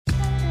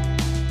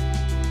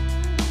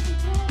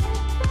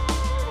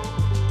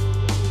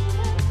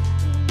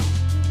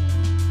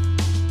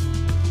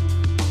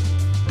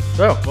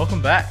So,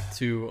 welcome back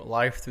to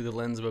Life Through the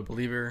Lens of a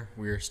Believer.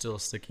 We are still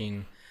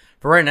sticking,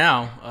 for right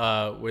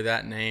now, with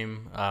that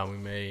name. We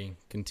may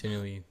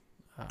continually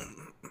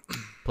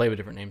play with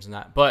different names than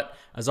that. But,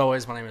 as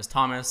always, my name is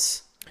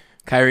Thomas.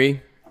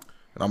 Kyrie.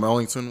 And I'm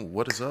Ellington.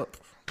 What is up,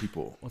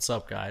 people? What's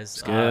up, guys?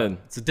 It's good.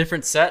 It's a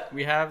different set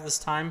we have this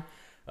time.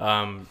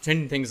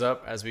 Changing things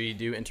up as we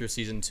do enter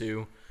season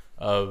 2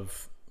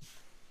 of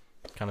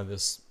kind of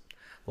this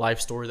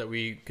life story that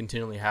we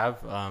continually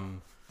have.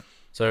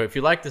 So if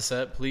you like the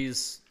set,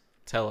 please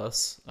tell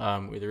us,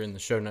 either in the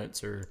show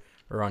notes or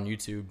on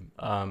YouTube.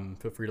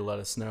 Feel free to let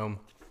us know.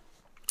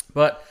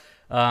 But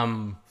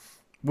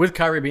with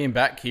Kyrie being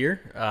back here,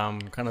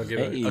 kind of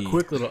give a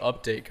quick little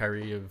update,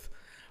 Kyrie, of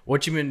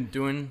what you've been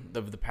doing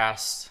over the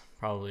past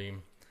probably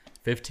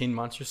 15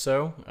 months or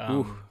so.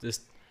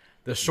 Just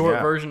the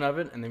short version of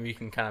it, and then we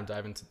can kind of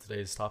dive into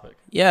today's topic.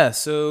 Yeah,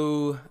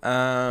 so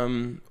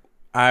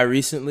I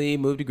recently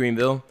moved to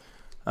Greenville,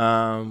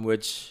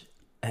 which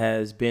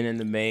has been in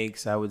the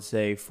makes, I would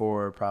say,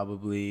 for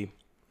probably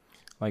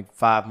like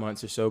 5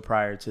 months or so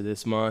prior to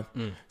this month.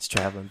 It's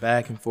traveling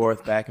back and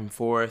forth.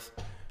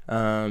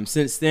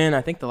 Since then,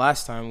 I think the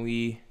last time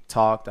we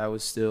talked, I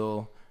was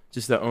still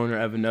just the owner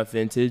of Enough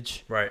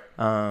Vintage. Right.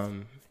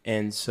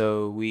 And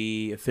so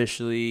we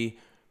officially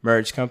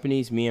merged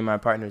companies, me and my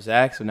partner,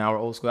 Zach. So now we're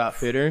Old School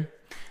Outfitter.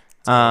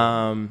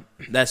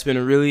 That's been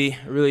a really,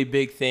 really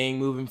big thing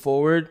moving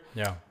forward.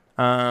 Yeah.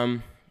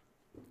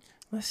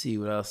 Let's see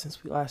what else.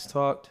 Since we last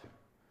talked,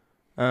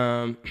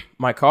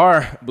 my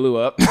car blew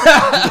up.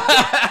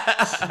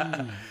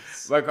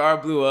 My car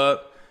blew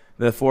up.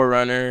 The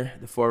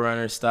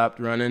Forerunner stopped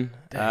running.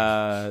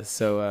 What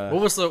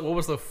was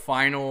the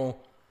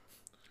final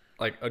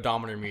like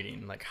odometer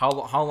meeting? Like how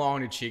long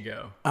did she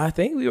go? I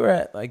think we were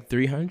at like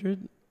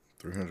 300.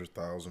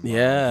 300,000.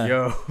 Yeah.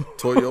 Yo.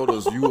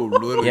 Toyotas, you will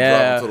literally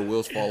drive until the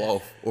wheels fall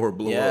off or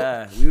blow up.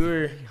 Yeah, we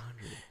were.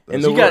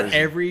 And You got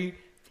every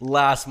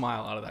last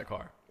mile out of that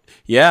car.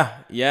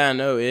 Yeah,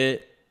 no,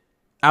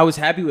 I was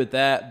happy with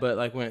that, but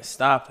like when it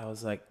stopped, I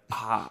was like,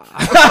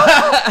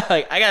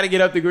 like I got to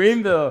get up to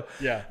Greenville.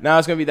 Yeah. Now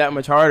it's gonna be that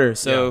much harder.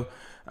 So,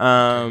 Down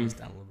a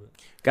little bit.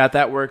 got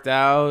that worked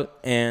out,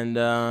 and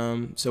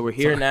so we're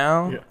here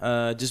now.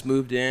 Yeah. Just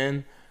moved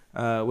in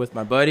with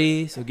my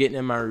buddy, so getting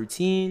in my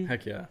routine.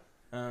 Heck yeah.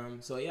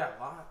 So yeah,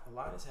 a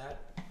lot has happened.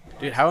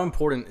 Dude, how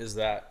important is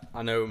that?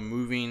 I know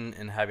moving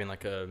and having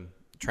like a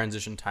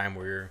transition time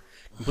where you're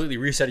completely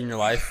resetting your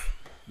life.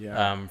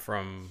 Yeah.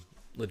 From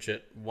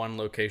legit one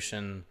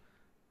location.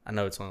 I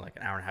know it's only like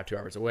an hour and a half, 2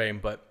 hours away,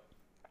 but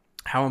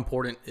how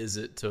important is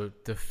it to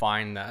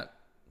find that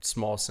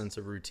small sense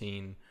of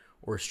routine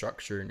or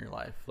structure in your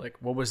life? Like,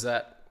 what was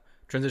that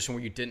transition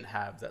where you didn't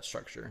have that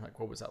structure? Like,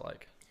 what was that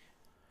like?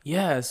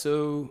 Yeah,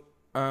 so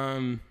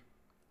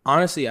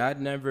honestly, I'd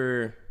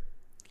never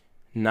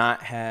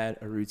not had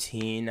a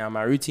routine. Now,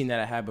 my routine that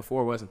I had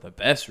before wasn't the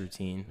best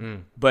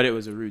routine, but it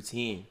was a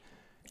routine.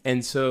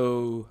 And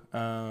so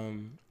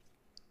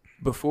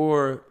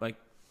before, like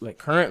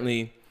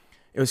currently,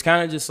 it was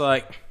kind of just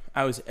like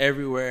I was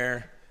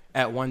everywhere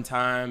at one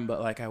time, but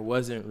like I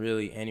wasn't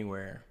really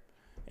anywhere.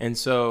 And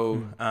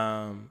so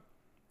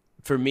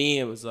for me,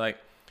 it was like,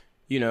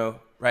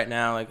 right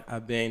now, like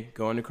I've been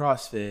going to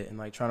CrossFit and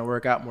like trying to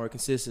work out more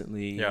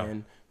consistently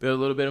and build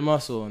a little bit of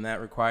muscle, and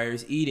that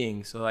requires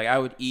eating. So like I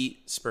would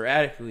eat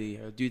sporadically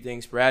or do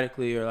things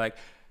sporadically, or like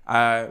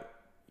I,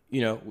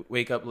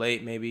 wake up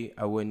late, maybe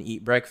I wouldn't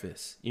eat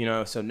breakfast,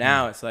 So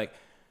now it's like,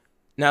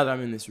 now that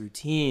I'm in this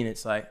routine,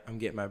 it's like I'm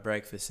getting my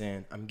breakfast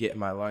in, I'm getting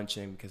my lunch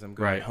in because I'm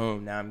going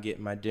home. Now I'm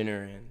getting my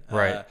dinner in.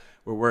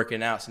 We're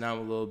working out, so now I'm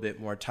a little bit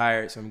more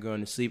tired, so I'm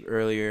going to sleep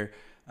earlier.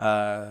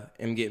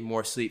 I'm getting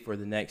more sleep for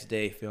the next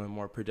day, feeling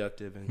more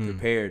productive and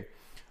prepared.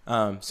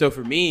 So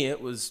for me,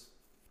 it was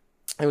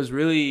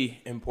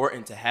really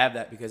important to have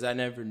that because I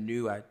never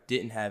knew I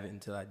didn't have it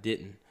until I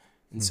didn't.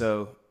 And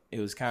so it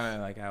was kind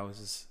of like I was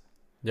just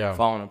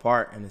falling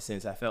apart in a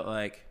sense. I felt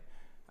like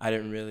I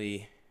didn't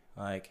really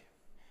like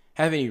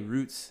have any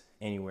roots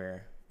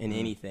anywhere in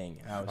anything.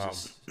 I was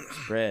just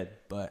spread.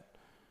 But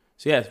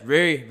so yeah, it's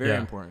very, very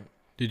important.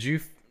 Did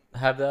you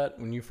have that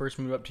when you first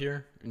moved up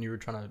here and you were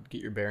trying to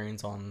get your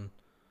bearings on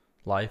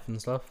life and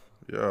stuff?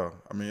 Yeah.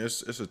 I mean,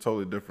 it's a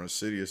totally different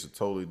city. It's a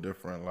totally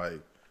different, like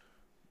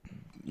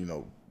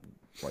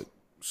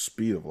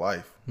speed of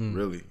life,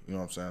 really. You know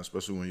what I'm saying?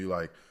 Especially when you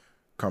like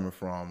coming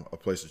from a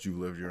place that you've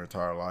lived your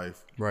entire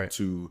life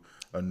to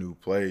a new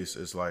place.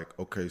 It's like,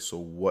 okay, so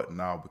what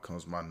now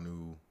becomes my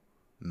new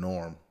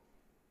norm?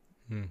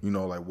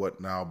 Like what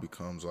now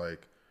becomes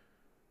like,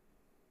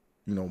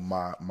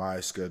 my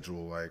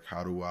schedule. Like,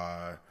 how do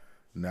I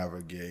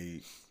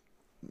navigate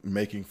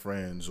making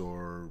friends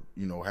or,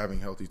 having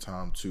healthy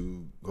time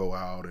to go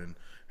out and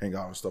hang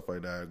out and stuff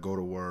like that, go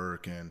to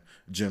work and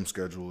gym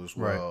schedule as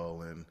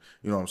well. And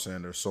you know what I'm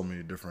saying? There's so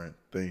many different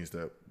things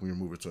that when you're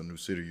moving to a new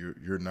city,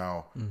 you're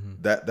now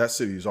that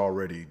city's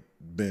already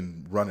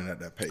been running at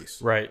that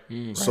pace. Right.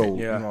 So,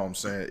 you know what I'm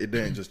saying? It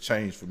didn't just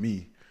change for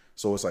me.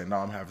 So it's like now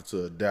I'm having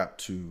to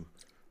adapt to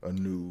a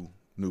new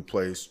new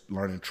place,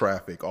 learning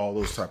traffic, all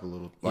those type of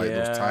little, like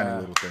those tiny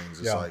little things.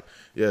 It's like,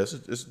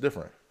 it's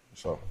different.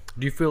 So,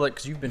 do you feel like,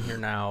 because you've been here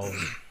now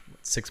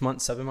 6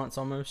 months, 7 months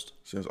almost?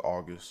 Since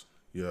August.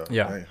 Yeah.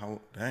 Yeah.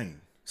 Dang.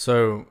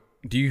 So,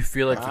 do you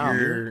feel like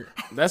you're...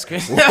 That's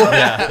crazy.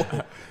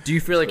 Yeah. Do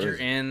you feel like you're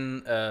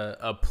in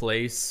a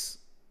place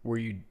where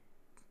you,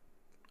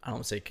 I don't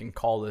want to say can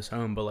call this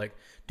home, but like,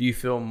 do you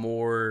feel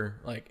more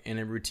like in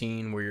a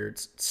routine where you're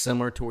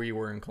similar to where you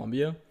were in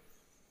Columbia?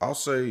 I'll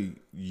say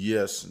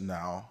yes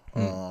now.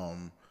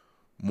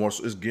 More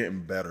so, it's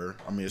getting better.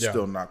 I mean, it's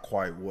still not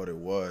quite what it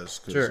was.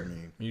 Sure. I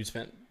mean, you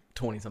spent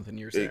 20-something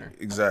years there.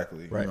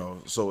 Exactly. Right. You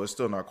know, so it's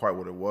still not quite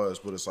what it was,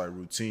 but it's like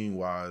routine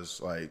wise,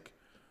 like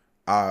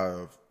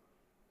I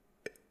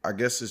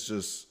guess it's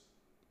just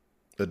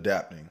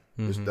adapting.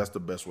 That's the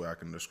best way I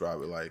can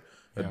describe it. Like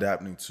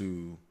adapting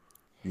to,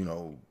 you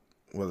know,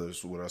 whether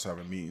it's with us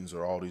having meetings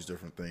or all these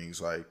different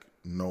things, like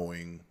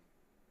knowing,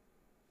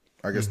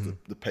 I guess,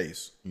 the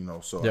pace, you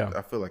know. So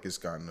I feel like it's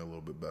gotten a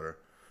little bit better.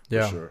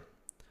 For sure.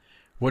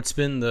 What's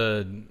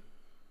been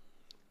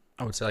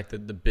I would say like the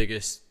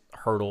biggest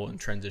hurdle and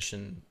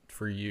transition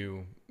for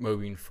you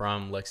moving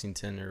from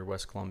Lexington or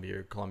West Columbia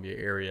or Columbia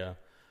area?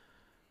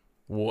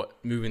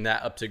 Moving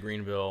that up to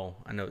Greenville,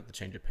 I know the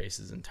change of pace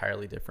is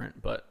entirely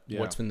different, but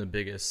what's been the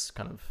biggest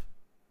kind of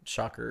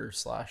shocker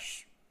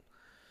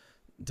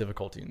 /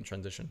 difficulty in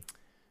transition?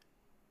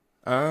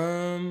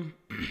 I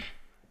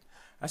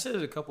said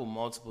there's a couple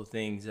multiple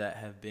things that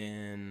have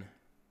been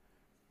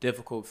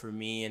difficult for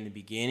me in the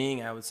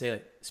beginning. I would say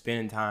like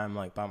spending time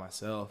like by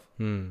myself.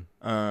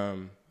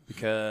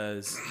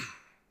 Because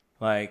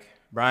like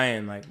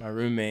Brian, like my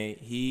roommate,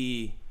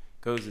 he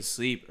goes to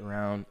sleep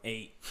around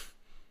 8.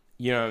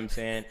 You know what I'm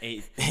saying?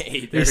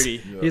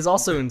 8:30. He's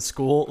also in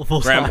school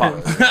full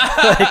Grandpa.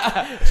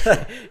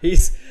 time.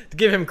 He's, to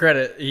give him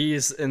credit,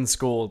 he's in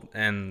school,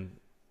 and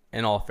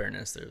in all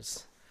fairness,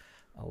 there's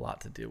a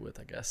lot to deal with,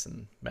 I guess,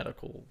 in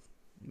medical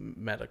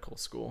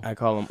school. I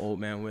call him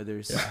Old Man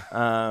Withers.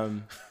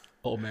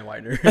 Old Man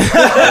Whitener.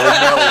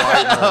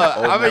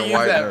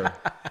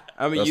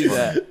 I'm gonna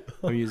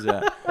use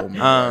that.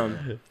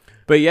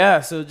 But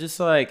yeah, so just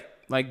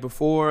like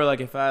before,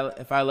 like if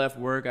I left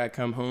work, I'd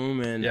come home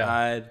and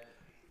I'd,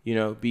 you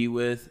know, be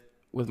with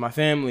my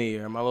family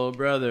or my little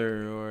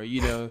brother, or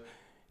you know,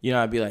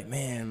 I'd be like,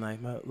 man,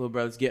 like my little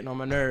brother's getting on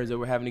my nerves, or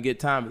we're having a good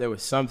time, but there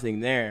was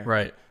something there.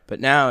 Right. But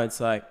now it's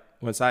like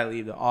once I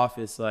leave the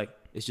office, like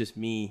it's just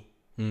me.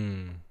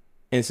 And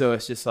so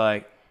it's just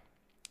like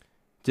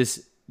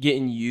just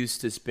getting used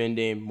to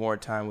spending more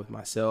time with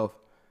myself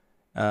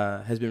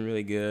has been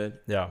really good.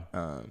 Yeah.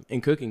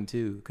 And cooking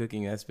too.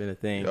 Cooking, that's been a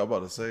thing. Yeah, I'm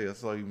about to say,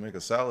 that's how you make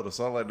a salad or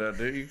something like that,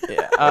 do you?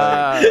 Yeah.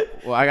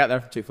 Well, I got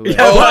that from Chick-fil-A.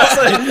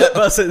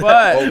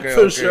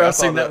 For sure, I've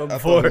seen that one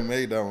before. I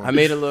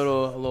made a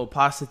little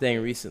pasta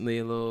thing recently.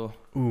 A little,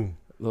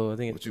 I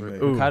think it's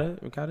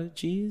ricotta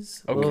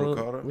cheese. Okay,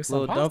 ricotta. With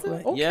some pasta?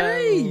 dumpling.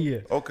 Okay. Yeah.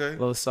 Okay.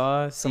 Little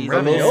sauce. Some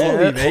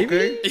ravioli,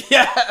 baby. Okay.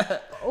 Yeah.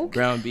 Okay.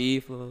 Ground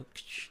beef.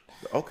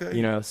 Okay.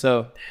 You know,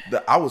 so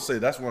I would say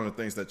that's one of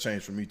the things that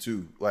changed for me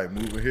too. Like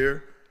moving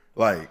here,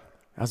 like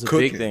that's a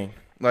cooking. big thing.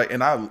 Like,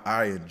 and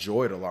I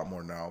enjoy it a lot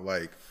more now.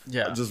 Like,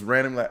 just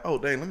randomly, like, oh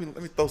dang,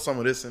 let me throw some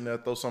of this in there,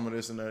 throw some of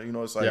this in there. You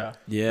know, it's like,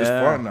 it's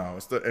fun now.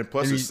 And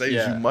plus, it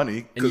saves you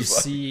money. And you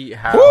see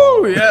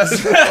how,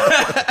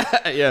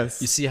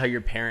 yes, you see how your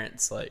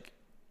parents like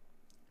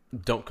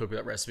don't cook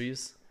without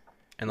recipes,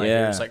 and like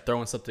they're just like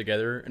throwing stuff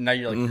together. And now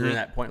you're like you're in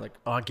that point, like,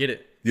 oh, I get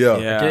it. Yeah. I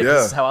get it.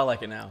 This is how I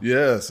like it now.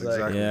 Yes,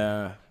 exactly.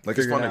 Yeah, like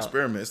it's fun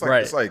experiment. It's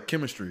like it's like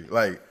chemistry.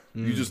 Like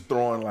you just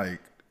throwing like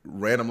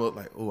random look,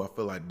 like, oh, I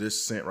feel like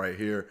this scent right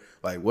here,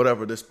 like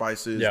whatever this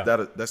spice is,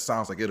 that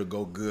sounds like it'll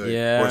go good,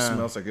 or it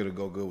smells like it'll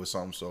go good with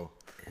something. So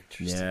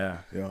yeah.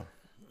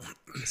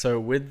 So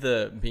with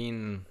the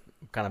being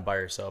kind of by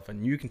yourself,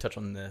 and you can touch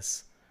on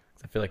this,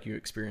 I feel like you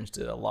experienced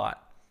it a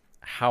lot.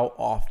 How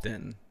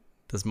often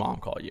does mom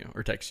call you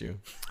or text you?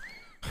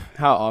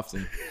 How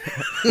often?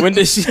 When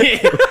does she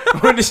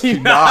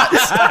not?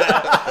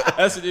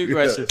 That's a new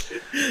question.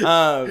 She's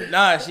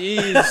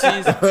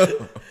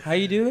how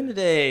you doing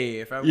today?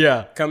 If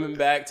I'm coming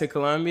back to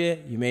Columbia,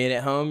 you made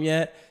it home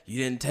yet?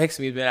 You didn't text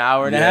me. It's been an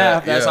hour and a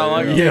half. That's how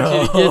long it took you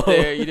to get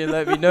there. You didn't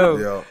let me know.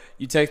 Yeah.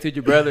 You texted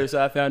your brother,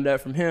 so I found out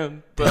from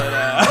him. But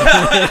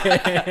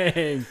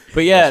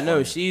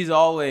she's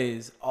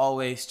always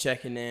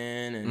checking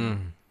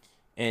in,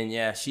 and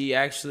yeah, she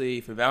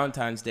actually, for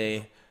Valentine's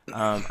Day,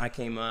 I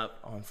came up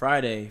on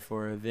Friday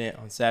for an event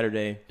on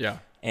Saturday. Yeah.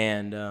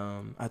 And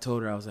I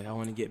told her, I was like, I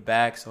want to get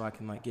back so I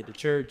can like get to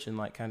church and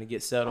like kind of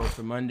get settled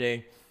for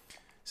Monday.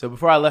 So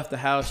before I left the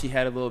house, she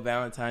had a little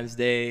Valentine's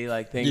Day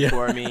like thing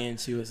for me, and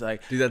she was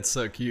like, "Dude, that's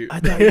so cute." I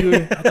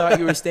thought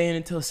you were staying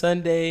until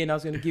Sunday, and I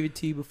was gonna give it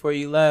to you before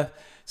you left.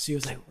 So she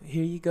was like,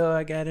 "Here you go,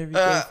 I got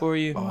everything for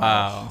you."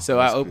 Wow. So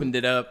I opened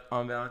it up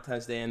on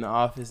Valentine's Day in the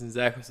office, and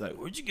Zach was like,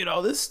 "Where'd you get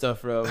all this stuff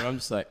from?" And I'm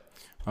just like,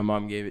 "My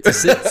mom gave it to me."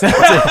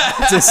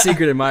 It's a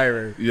secret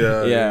admirer.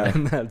 Yeah.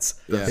 And that's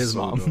his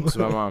mom. It's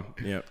my mom.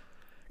 Yeah.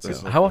 That's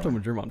so How often funny.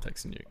 was your mom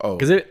texting you? Oh.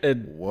 Because it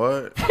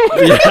What?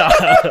 yeah.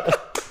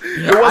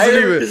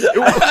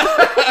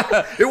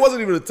 It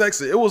wasn't even a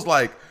text. It was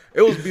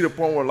be the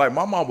point where like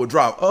my mom would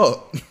drive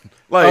up.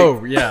 Like,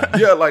 Oh, yeah.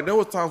 yeah. Like there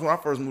was times when I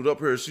first moved up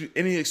here.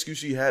 Any excuse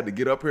she had to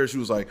get up here, she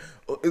was like,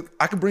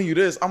 "I can bring you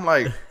this." I'm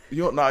like,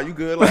 you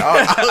good? Like,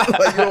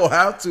 like you don't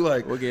have to.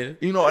 Like, We'll get it.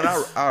 You know, and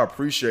I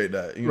appreciate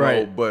that. You know,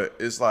 Right. but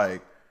it's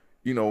like,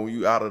 you know, when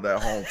you out of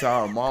that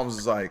hometown, moms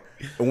is like,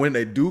 and when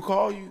they do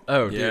call you,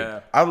 Oh, dude.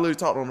 Yeah. I literally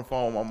talked on the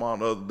phone with my mom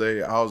the other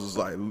day. I was just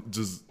like,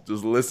 just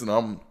listen.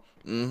 I'm.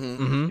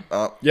 Yep.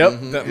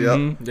 Yep.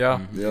 Yeah.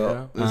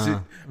 Yeah. And she,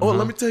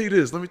 let me tell you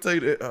this. Let me tell you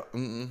that.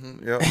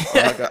 Yeah.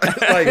 I got,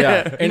 like,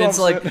 Yeah. you And know it's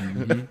what I'm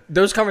like saying?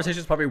 those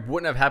conversations probably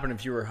wouldn't have happened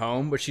if you were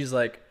home, but she's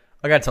like,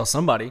 I gotta tell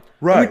somebody.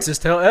 Let me Right.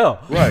 just tell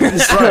Elle. Right.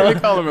 Right.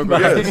 Call him a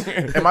brother. Yes.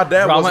 And my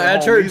dad Drama wasn't at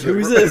home church. either.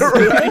 Who's this?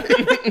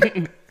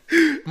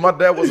 Right. My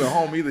dad wasn't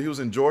home either. He was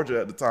in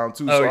Georgia at the time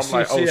too. Oh, So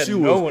I'm she had she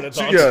no was. one to she,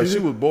 talk yeah, to. she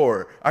was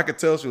bored. I could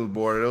tell she was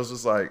bored. And it was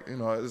just like, you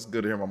know, it's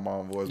good to hear my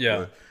mom's voice. Yeah.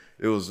 But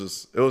it was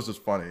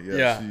just funny. Yeah.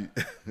 Yeah. She,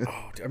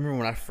 Oh, dude, I remember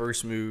when I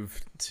first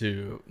moved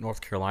to North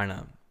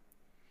Carolina,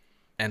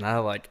 and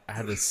I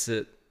had to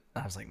sit.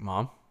 I was like,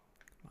 "Mom,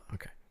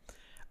 okay,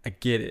 I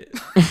get it.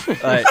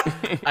 Like,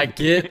 I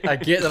get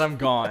that I'm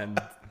gone,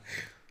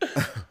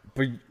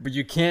 but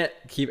you can't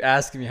keep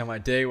asking me how my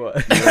day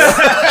was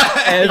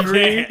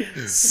every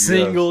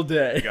single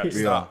day.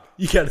 yeah.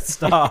 You gotta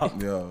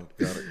stop. Yeah.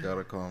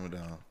 Gotta calm it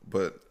down.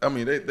 But I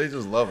mean, they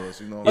just love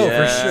us. You know. Oh, for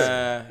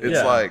Yeah. sure. It's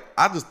Yeah. like,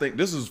 I just think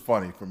this is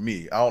funny for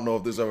me. I don't know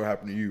if this ever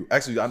happened to you.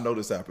 Actually, I know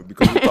this happened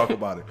because we talk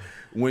about it.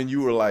 When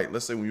you were like,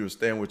 let's say when you were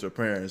staying with your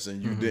parents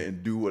and you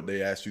didn't do what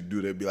they asked you to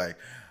do, they'd be like,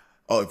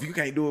 oh, if you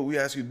can't do what we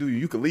ask you to do,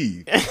 you can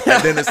leave.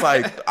 And then it's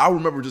like, I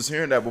remember just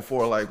hearing that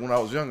before, like when I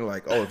was younger,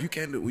 like, oh, if you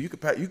can't do it, well, you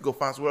can go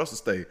find somewhere else to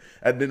stay.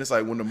 And then it's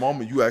like when the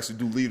moment you actually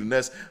do leave the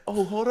nest,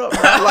 oh, hold up,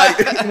 man. Like,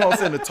 you know what I'm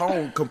saying? The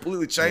tone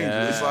completely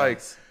changes.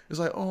 It's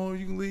like, oh,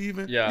 you can leave?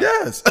 And Yeah.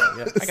 yes.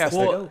 I got to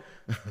Well,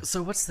 go.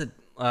 So what's the?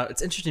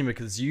 It's interesting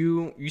because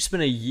you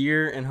spent a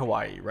year in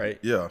Hawaii, right?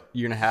 Yeah.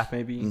 Year and a half,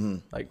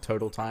 maybe, like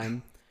total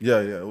time.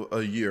 Yeah.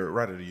 A year,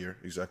 right at a year,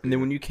 exactly. And then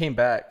when you came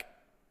back,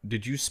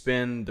 did you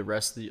spend the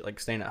rest of the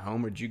staying at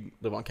home, or did you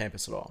live on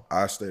campus at all?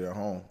 I stayed at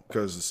home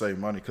because to save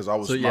money. Because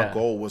So, yeah. my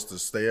goal was to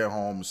stay at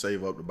home and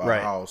save up to buy Right.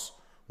 a house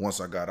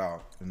once I got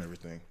out and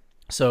everything.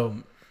 So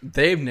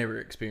they've never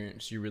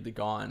experienced you really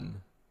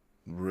gone.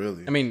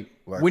 Really, I mean,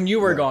 Like, when you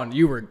were yeah. gone,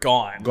 you were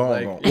gone.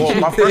 gone. Well,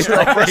 my freshman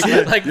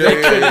year, like yeah, they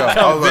yeah, couldn't yeah. I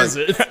come was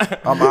like, visit.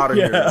 I'm out of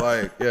here.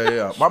 Like,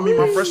 yeah. I mean,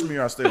 my freshman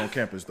year I stayed on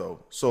campus though,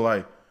 so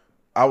like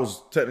I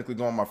was technically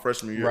going my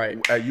freshman year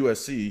Right. at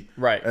USC,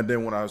 Right. And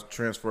then when I was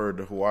transferred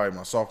to Hawaii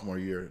my sophomore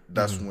year,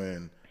 that's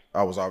when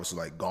I was obviously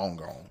like gone,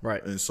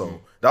 Right. And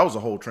so that was a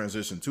whole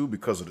transition too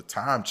because of the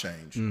time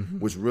change,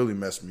 which really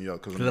messed me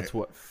up. Because That's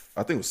what.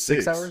 I think it was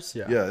 6 6 hours?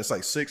 Yeah. Yeah, it's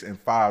like 6 and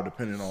 5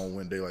 depending on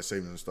when daylight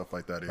savings and stuff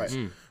like that is.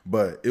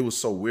 But it was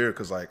so weird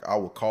because like I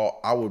would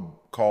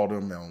call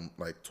them on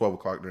like 12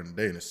 o'clock during the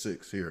day and it's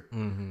 6 here,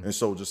 and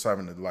so just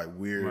having the like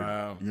weird,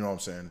 Wow. you know what I'm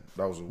saying?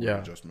 That was a weird Yeah.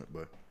 adjustment,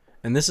 but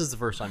And this is the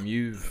first time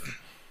you've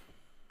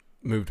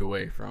moved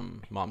away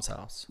from mom's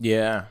house.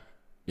 Yeah.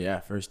 Yeah.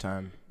 First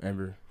time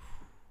ever.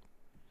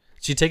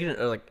 She taking it,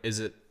 or like, is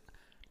it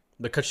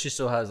because she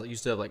still has, like, you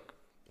still have like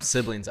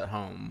siblings at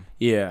home?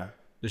 Yeah.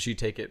 Does she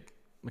take it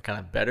kind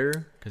of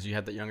better because you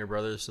had that younger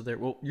brother still there?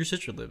 Well, your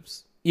sister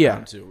lives Yeah.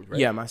 home too, right?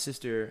 Yeah. My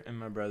sister and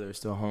my brother are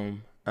still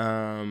home.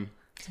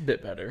 It's a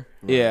bit better.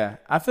 Yeah,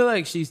 I feel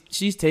like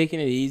she's taking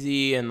it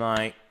easy, and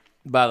like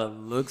by the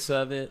looks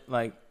of it,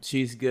 like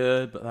she's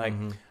good. But like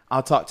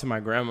I'll talk to my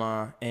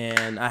grandma,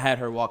 and I had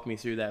her walk me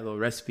through that little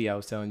recipe I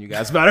was telling you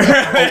guys about her.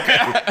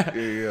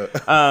 yeah.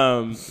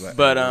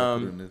 But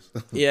Put in this.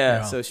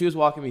 yeah, so she was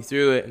walking me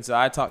through it, and so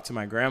I talked to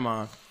my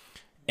grandma,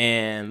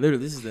 and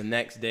literally this is the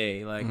next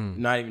day, like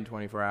not even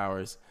 24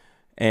 hours,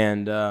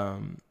 and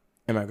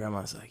my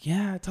grandma's like,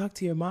 yeah, I talked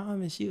to your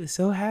mom, and she was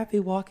so happy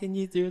walking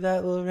you through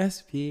that little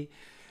recipe.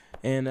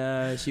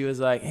 And she was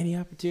like, any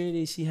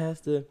opportunity she has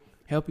to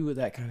help you with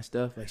that kind of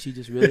stuff, like she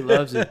just really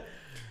loves it.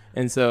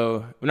 And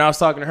so when I was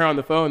talking to her on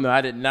the phone, though, I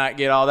did not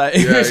get all that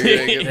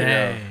energy.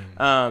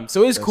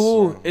 So it's That's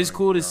cool. so It's funny,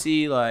 cool to yeah.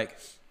 see, like,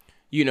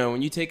 you know,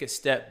 when you take a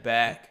step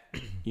back,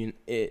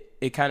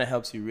 it kind of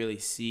helps you really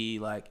see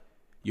like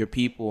your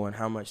people and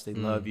how much they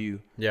love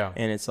you. Yeah.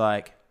 And it's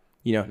like,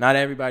 you know, not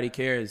everybody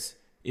cares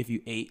if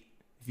you ate,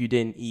 if you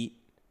didn't eat,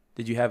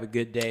 did you have a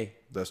good day?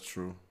 That's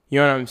true. You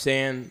know what I'm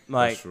saying?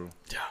 Like, That's true.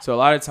 so a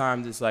lot of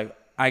times it's like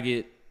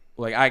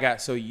I got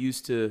so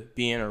used to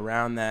being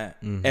around that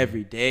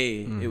every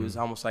day. It was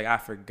almost like I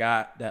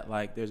forgot that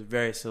like there's a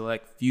very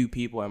select few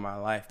people in my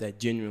life that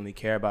genuinely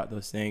care about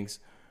those things.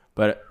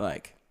 But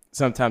like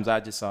sometimes I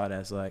just saw it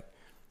as like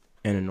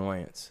an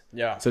annoyance.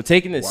 Yeah. So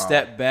taking this Wow.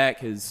 step back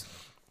has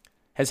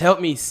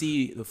helped me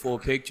see the full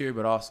picture,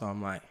 but also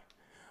I'm like,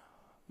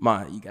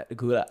 Ma, you got the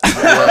cool out.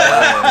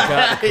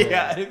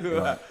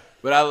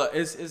 But I love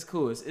it's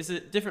cool. It's a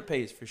different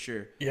pace for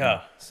sure.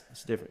 Yeah.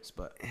 It's different,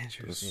 but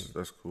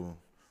That's cool.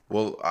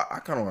 Well, I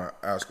kind of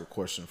want to ask a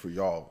question for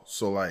y'all.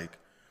 So, like,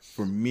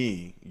 for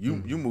me, you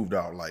moved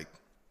out like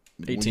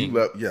when 18. you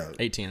left, yeah,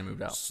 18, I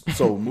moved out.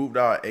 So moved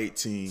out at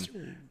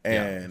 18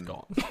 and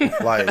gone.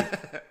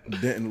 like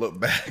didn't look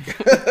back.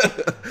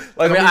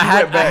 I mean, when I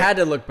you went back- had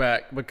to look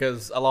back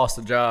because I lost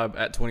a job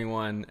at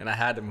 21 and I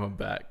had to move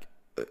back.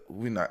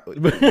 we not.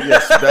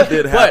 Yes, that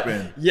did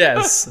happen. But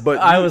yes, But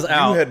I you- was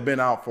out. You had been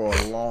out for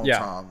a long Yeah.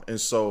 time, and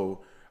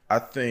so I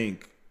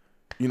think,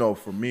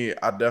 for me,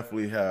 I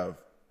definitely have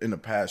in the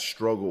past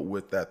struggled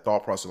with that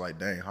thought process. Like,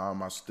 dang, how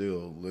am I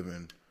still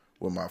living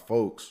with my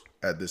folks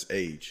at this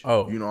age?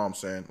 Oh. You know what I'm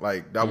saying?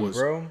 Like that was,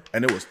 bro.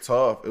 and it was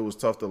tough. It was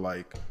tough to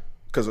like,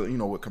 because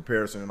with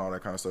comparison and all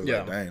that kind of stuff. Yeah.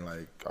 Like, dang,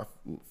 like I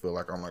feel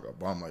like I'm like a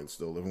bum, like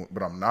still living,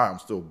 but I'm not. I'm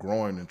still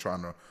growing and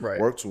trying to Right.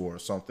 work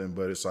towards something.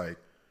 But it's like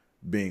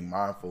being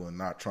mindful and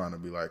not trying to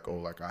be like, oh,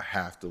 like I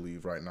have to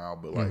leave right now,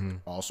 but like Mm-hmm.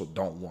 also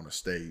don't want to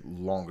stay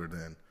longer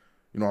than,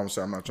 you know what I'm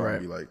saying? I'm not trying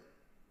Right. to be like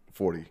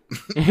 40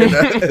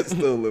 and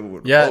still living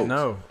with Yeah, folks.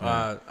 no,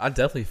 I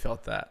definitely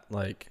felt that.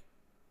 Like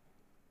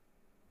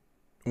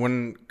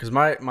because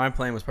my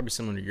plan was probably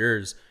similar to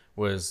yours,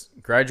 was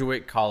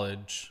graduate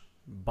college,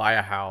 buy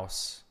a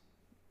house,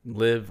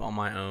 live on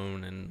my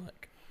own, and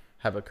like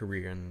have a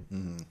career,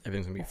 and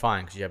everything's gonna be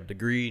fine because you have a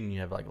degree and you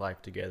have like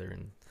life together,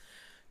 and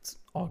it's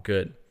all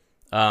good.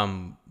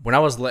 When I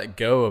was let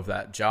go of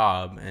that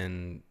job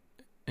in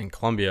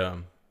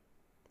Columbia,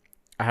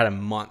 I had a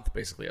month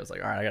basically. I was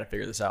like, all right, I got to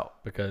figure this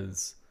out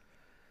because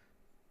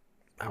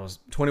I was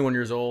 21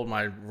 years old.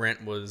 My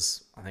rent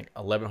was, I think,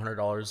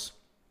 $1,100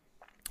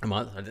 a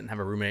month. I didn't have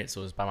a roommate,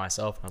 so it was by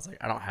myself. And I was like,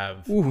 I don't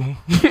have,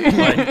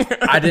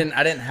 like, I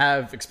didn't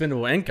have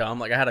expendable income.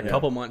 Like I had a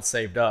couple months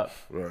saved up,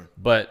 Right.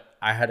 but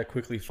I had to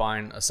quickly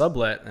find a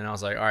sublet. And I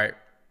was like, all right,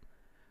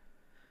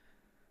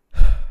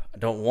 I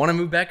don't want to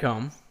move back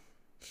home,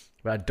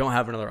 but I don't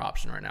have another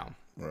option right now.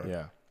 Right.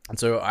 Yeah. And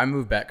so I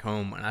moved back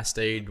home and I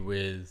stayed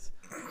with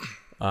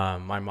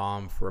my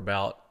mom for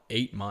about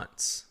 8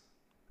 months.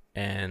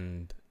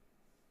 And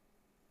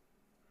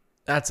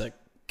that's a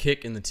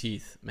kick in the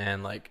teeth,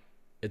 man. Like,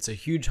 it's a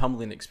huge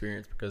humbling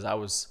experience because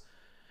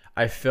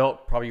I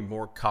felt probably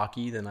more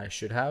cocky than I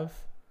should have.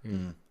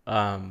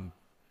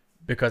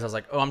 Because I was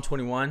like, oh, I'm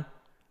 21.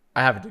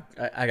 I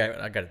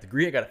got a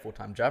degree. I got a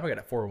full-time job. I got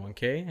a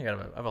 401k. I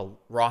have a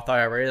Roth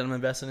IRA that I'm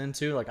investing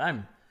into. Like,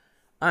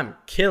 I'm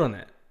killing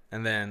it.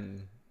 And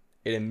then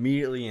it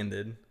immediately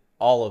ended,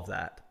 all of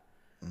that.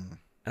 And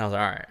I was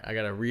like, all right, I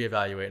got to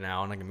reevaluate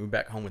now, and I can move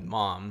back home with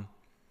mom.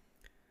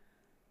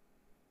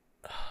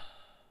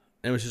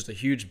 And it was just a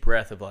huge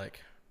breath of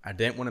like, I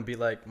didn't want to be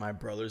like my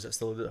brothers that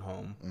still lived at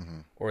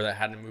home or that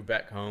had to move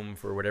back home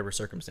for whatever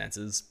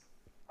circumstances.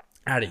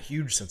 I had a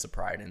huge sense of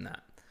pride in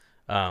that.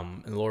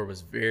 And the Lord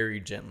was very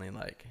gently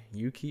like,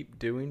 you keep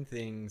doing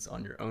things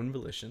on your own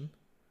volition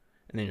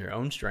and in your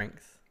own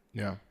strength,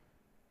 Yeah.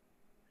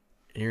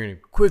 and you're going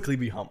to quickly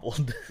be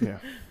humbled. Yeah.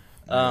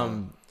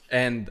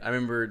 And I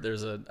remember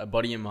there's a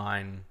buddy of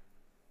mine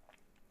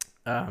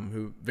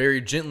who very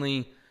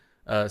gently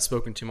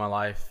spoke into my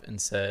life and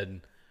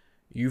said,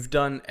 you've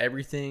done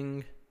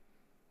everything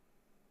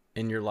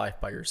in your life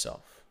by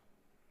yourself.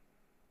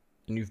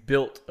 And you've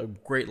built a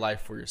great life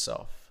for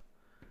yourself.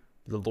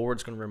 The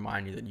Lord's going to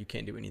remind you that you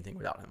can't do anything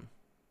without him.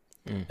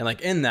 And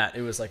like in that,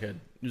 it was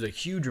a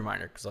huge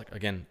reminder because like,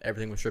 again,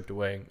 everything was stripped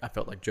away. I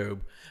felt like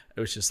Job. It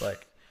was just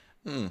like,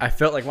 I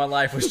felt like my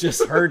life was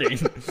just hurting.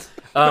 It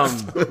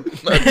was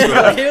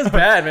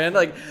bad, man.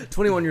 Like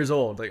 21 years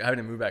old, like having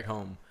to move back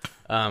home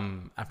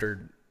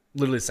after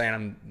literally saying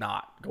I'm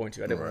not going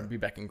to. I didn't want to be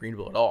back in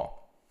Greenville at all.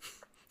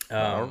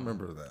 I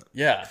remember that.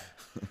 Yeah.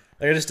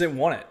 Like I just didn't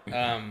want it.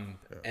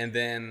 And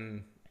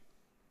then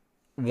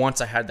once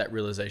I had that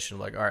realization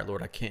of like, all right,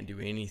 Lord, I can't do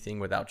anything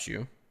without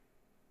you.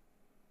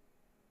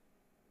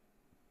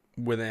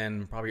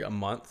 Within probably a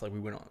month, like we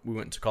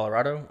went to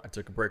Colorado. I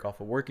took a break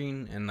off of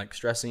working and like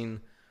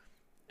stressing.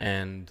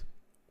 And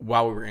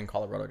while we were in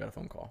Colorado, I got a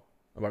phone call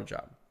about a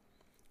job.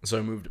 So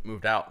I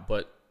moved out,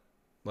 but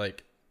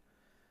like,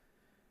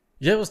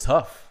 yeah, it was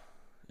tough.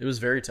 It was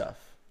very tough.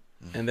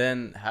 And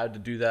then had to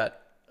do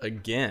that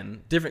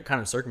again, different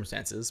kind of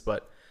circumstances,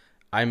 but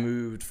I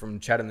moved from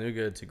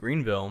Chattanooga to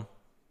Greenville,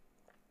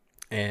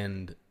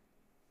 and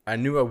I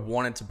knew I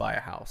wanted to buy a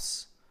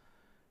house.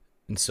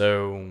 And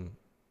so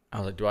I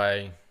was like, do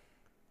I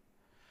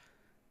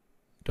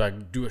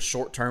do a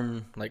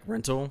short-term like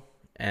rental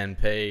and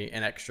pay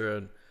an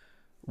extra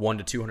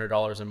 $100 to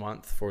 $200 a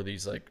month for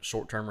these like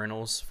short-term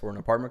rentals for an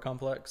apartment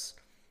complex,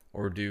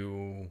 or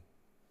do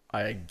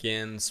I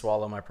again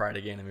swallow my pride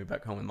again and move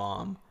back home with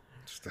mom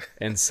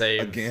and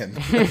save Again.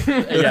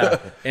 yeah,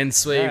 and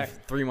save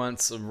 3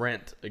 months of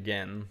rent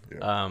again.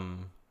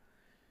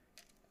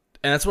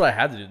 And that's what I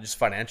had to do, just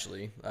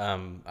financially.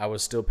 I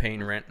was still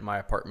paying rent in my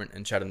apartment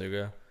in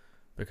Chattanooga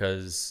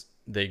because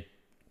they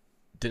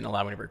didn't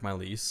allow me to break my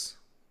lease.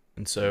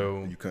 And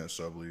so You couldn't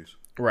sublease.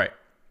 right.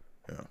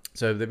 Yeah.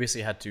 So they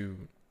basically had to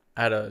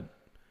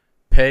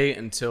pay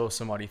until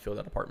somebody filled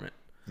that apartment.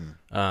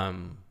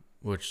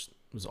 Which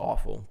was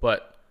awful.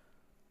 But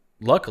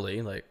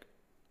luckily, like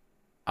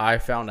I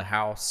found a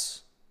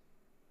house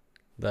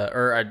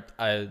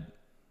I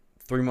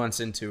 3 months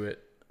into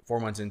it, 4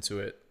 months into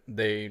it,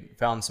 they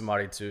found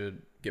somebody to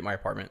get my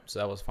apartment, so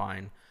that was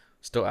fine.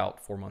 Still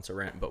out 4 months of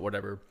rent, but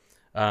whatever.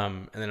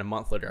 And then a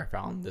month later, I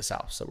found this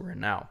house that we're in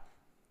now.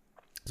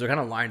 So it kind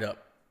of lined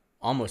up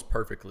almost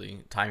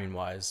perfectly timing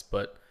wise.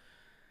 But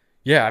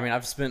yeah, I mean,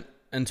 I've spent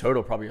in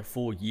total probably a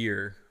full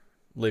year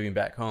living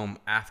back home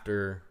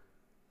after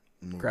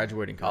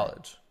graduating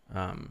college.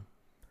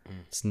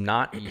 It's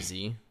not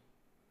easy,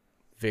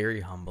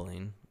 very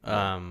humbling.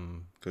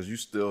 Because you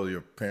still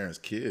your parents'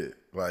 kid.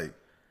 Like,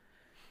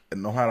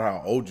 and no matter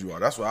how old you are,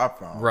 that's what I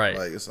found. Right.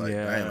 Like, it's like,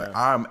 Yeah. dang, like,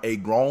 I'm a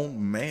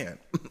grown man.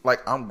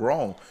 Like, I'm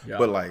grown. Yeah.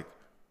 But, like,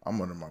 I'm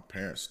under my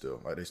parents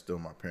still. Like, they still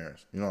my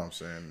parents. You know what I'm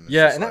saying? And it's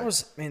Yeah,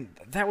 just and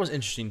like, that was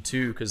interesting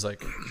too, because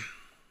like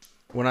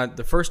when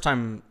the first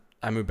time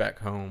I moved back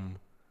home,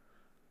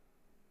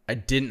 I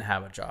didn't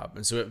have a job,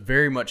 and so it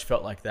very much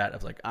felt like that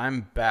of like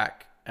I'm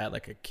back at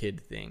like a kid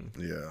thing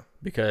yeah.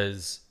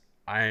 because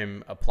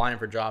I'm applying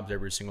for jobs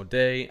every single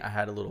day. I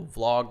had a little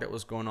vlog that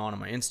was going on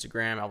my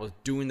Instagram. I was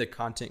doing the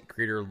content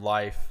creator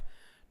life,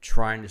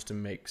 trying just to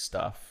make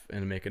stuff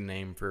and make a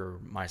name for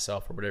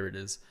myself or whatever it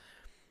is.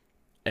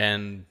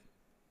 And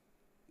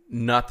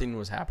nothing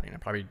was happening. I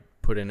probably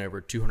put in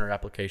over 200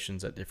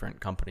 applications at different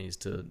companies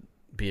to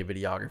be a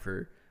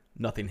videographer.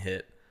 Nothing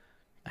hit.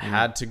 I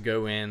had to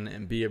go in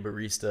and be a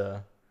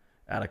barista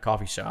at a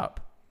coffee shop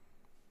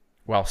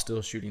while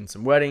still shooting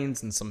some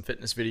weddings and some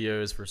fitness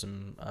videos for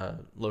some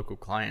local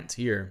clients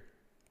here.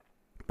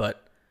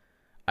 But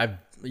I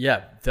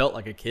felt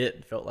like a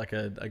kid, felt like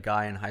a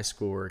guy in high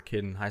school or a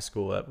kid in high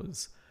school that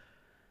was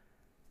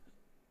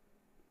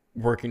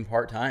working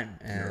part-time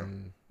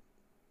and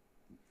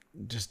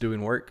just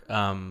doing work.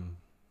 But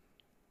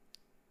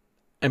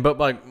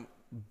like,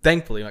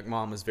 thankfully, like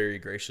mom was very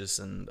gracious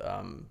and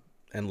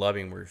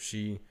loving, where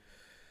she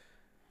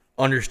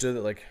understood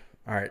that like,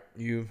 all right,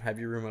 you have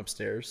your room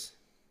upstairs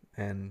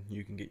and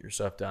you can get your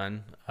stuff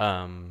done.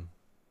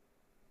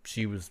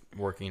 She was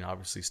working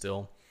obviously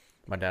still.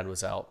 My dad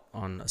was out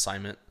on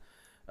assignment.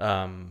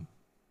 And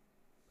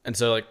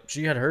so like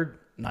she had her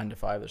 9 to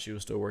 5 that she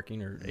was still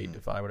working, or 8 to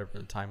 5, whatever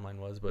the timeline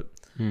was. But,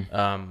 yeah,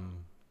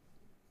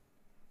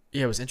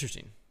 it was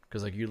interesting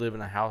because like you live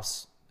in a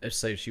house, if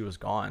say she was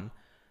gone,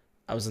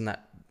 I was in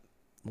that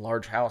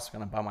large house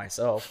kind of by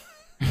myself.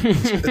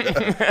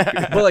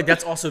 But like,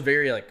 that's also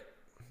very like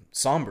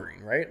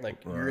sombering, right?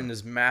 Like you're in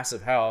this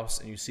massive house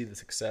and you see the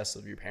success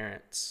of your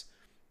parents,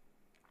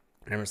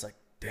 and I'm just like,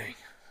 dang,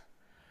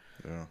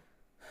 Yeah.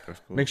 That's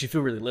cool. makes you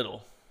feel really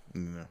little.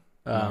 Yeah.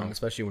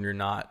 Especially when you're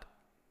not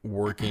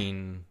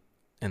working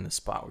in the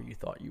spot where you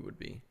thought you would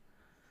be.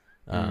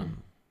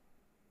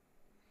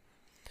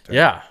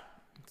 Yeah.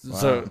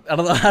 So I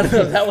don't know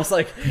if that was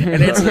like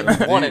an answer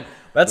that we wanted.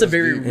 That's a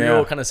very deep. real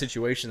Yeah. kind of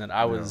situation that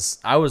I was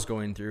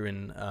going through,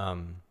 and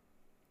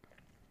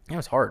it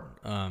was hard.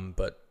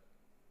 But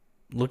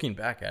looking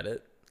back at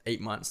it,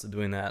 8 months to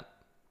doing that,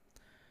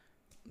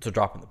 it's a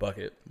drop in the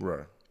bucket.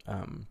 Right.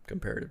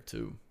 Comparative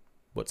to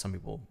what some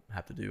people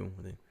have to do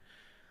when they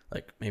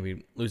like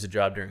maybe lose a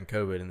job during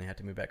COVID and they have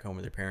to move back home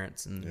with their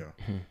parents, and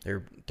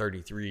they're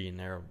 33 and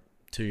they're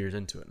 2 years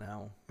into it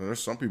now. And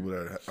there's some people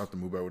that have to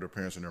move back with their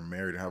parents and they're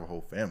married and have a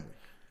whole family.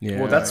 Yeah.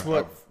 Well, that's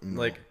Like, what you know.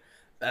 like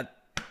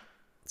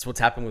that's what's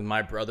happened with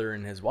my brother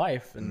and his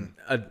wife, and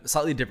a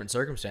slightly different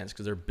circumstance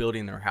because they're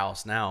building their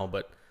house now.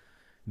 But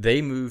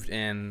they moved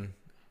in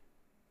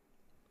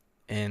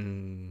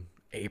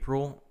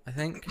April, I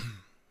think,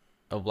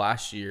 of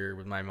last year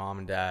with my mom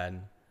and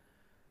dad,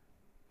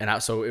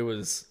 and so it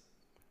was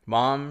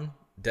mom,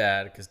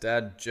 dad, because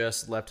dad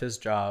just left his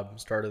job,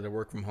 started a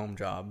work from home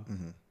job,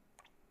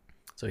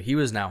 so he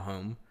was now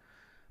home.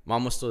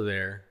 Mom was still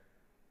there.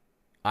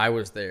 I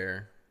was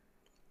there.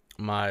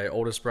 My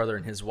oldest brother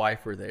and his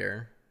wife were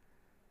there.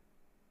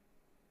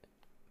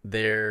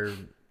 Their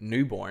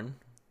newborn,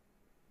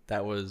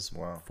 that was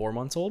Wow. 4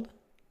 months old,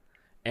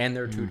 and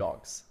their 2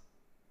 dogs.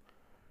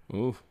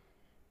 Oof.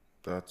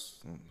 That's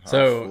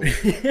So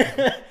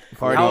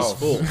house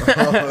full,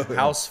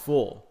 house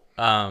full.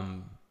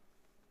 And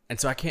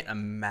so I can't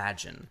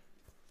imagine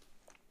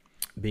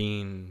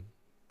being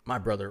my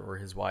brother or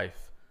his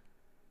wife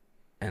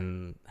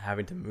and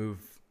having to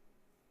move.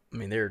 I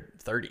mean, they're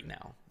 30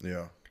 now.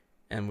 Yeah.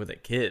 And with a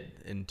kid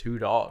and 2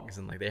 dogs,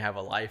 and like they have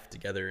a life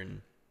together,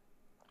 and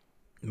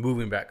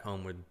moving back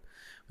home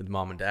with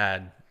mom and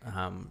dad,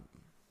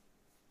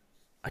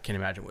 I can't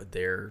imagine what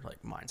their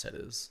like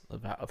mindset is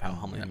of how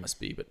humbling that must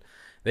be. But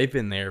they've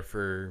been there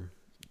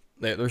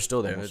they're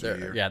still there. Almost a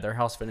year. Yeah, their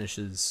house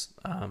finishes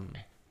I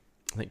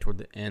think toward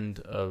the end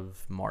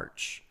of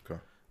March. Okay.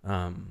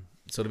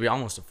 So it'll be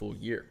almost a full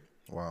year.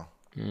 Wow.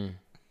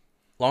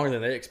 Longer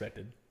than they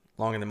expected.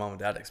 Longer than mom and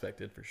dad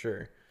expected, for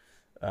sure.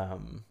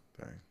 Dang.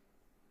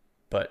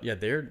 But yeah,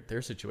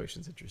 their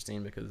situation's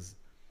interesting because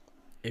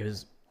it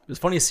was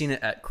funny seeing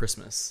it at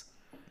Christmas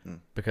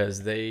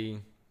because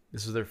this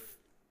was their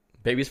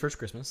baby's first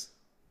Christmas,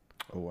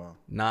 Oh wow.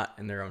 not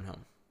in their own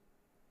home.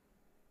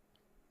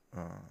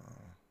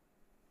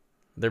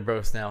 They're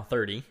both now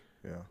 30.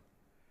 Yeah.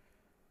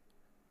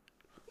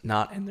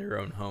 not in their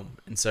own home.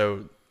 And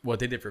so what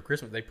they did for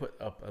Christmas, they put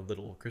up a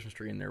little Christmas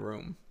tree in their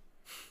room.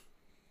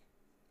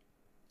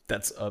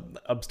 That's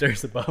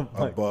upstairs above.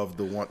 Like, Above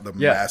the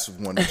Yeah.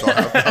 massive one that y'all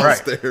have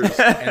downstairs.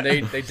 and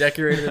they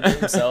decorated it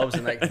themselves,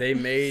 and like they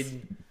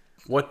made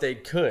what they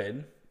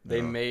could.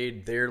 They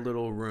made their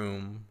little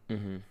room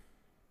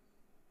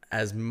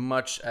as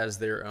much as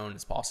their own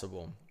as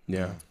possible.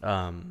 Yeah.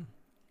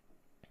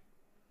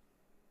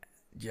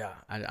 Yeah,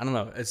 I don't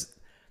know.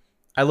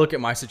 I look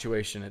at my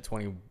situation at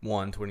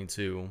 21,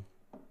 22,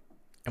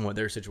 and what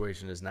their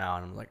situation is now,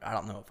 and I'm like, I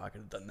don't know if I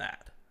could have done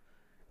that.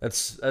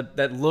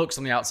 That looks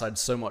on the outside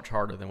so much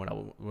harder than what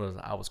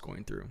I was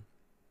going through.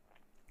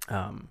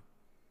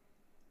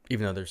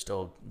 Even though they're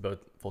still both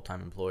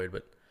full-time employed,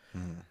 but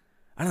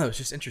I don't know. It's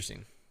just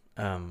interesting.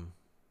 But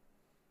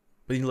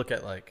you look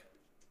at like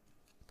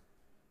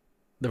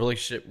the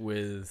relationship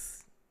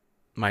with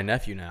my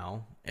nephew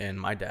now and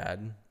my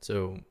dad.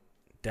 So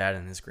dad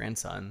and his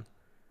grandson,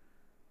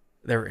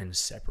 they're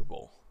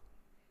inseparable.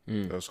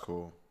 That's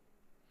cool.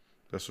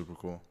 That's super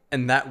cool.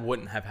 And that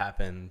wouldn't have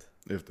happened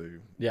If they,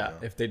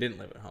 if they didn't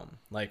live at home.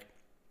 Like,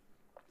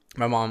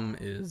 my mom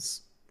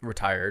is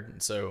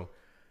retired,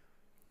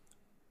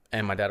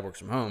 and my dad works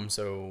from home.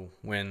 So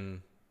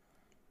when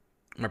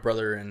my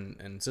brother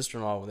and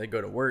sister-in-law, when they go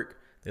to work,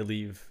 they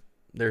leave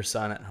their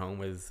son at home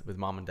with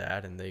mom and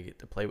dad, and they get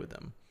to play with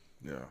them.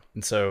 Yeah.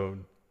 And so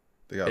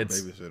They got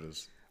It's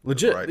babysitters.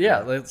 legit, right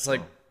yeah. there. It's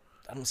like,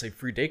 I don't say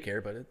free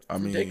daycare, but it's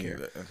free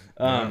daycare.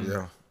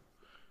 Yeah.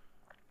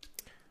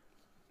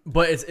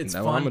 But it's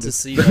Now fun I'm to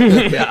see,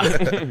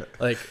 like,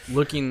 like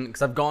looking,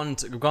 because I've gone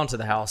to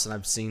the house and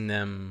I've seen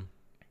them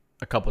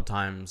a couple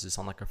times, just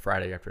on like a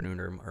Friday afternoon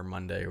or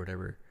Monday or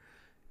whatever,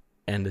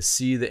 and to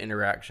see the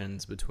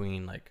interactions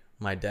between like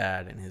my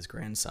dad and his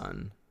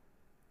grandson,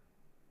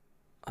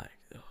 like,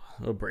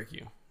 it'll break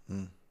you,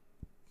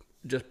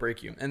 just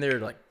break you, and they're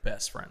like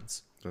best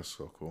friends. That's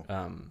so cool.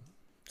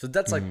 So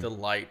that's like the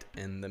light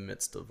in the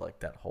midst of like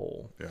that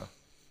whole Yeah.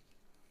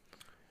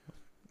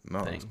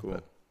 No, thing, that's cool.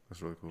 but-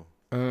 That's really cool.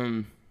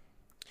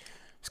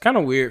 It's kind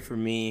of weird for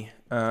me.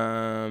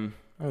 Not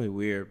really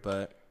weird,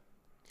 but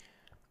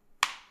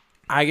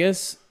I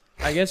guess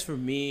for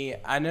me,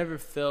 I never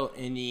felt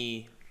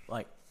any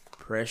like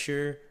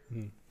pressure,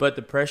 but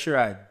the pressure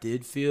I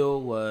did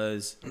feel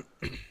was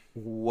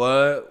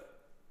what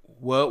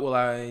will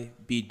I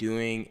be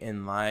doing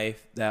in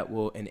life that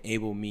will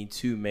enable me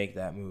to make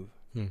that move?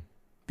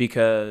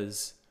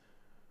 Because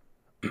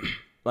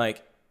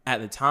like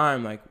at the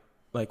time, like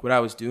what I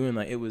was doing,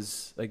 like it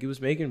was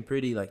making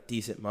pretty like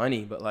decent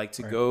money, but like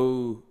to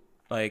go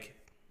like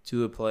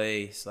to a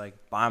place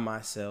like by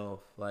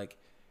myself, like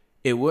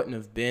it wouldn't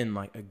have been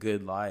like a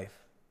good life.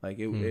 Like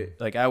it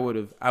like I would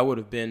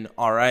have been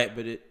all right,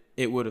 but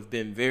it would have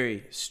been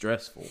very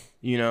stressful,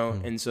 you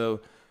know? And so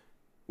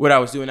what I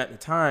was doing at the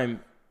time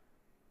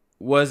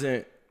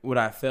wasn't what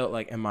I felt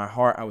like in my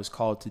heart I was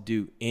called to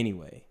do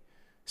anyway.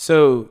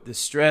 So the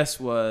stress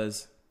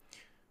was,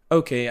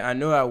 okay, I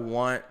know I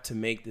want to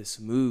make this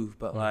move,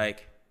 but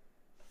like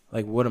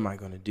what am I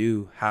going to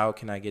do? How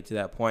can I get to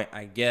that point?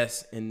 I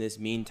guess in this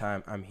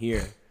meantime, I'm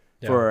here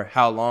for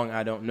how long,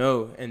 I don't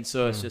know. And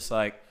so it's just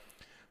like,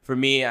 for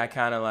me, I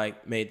kind of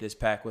like made this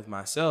pact with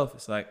myself.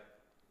 It's like,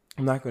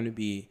 I'm not going to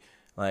be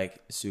like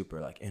super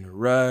like in a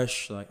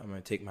rush. Like I'm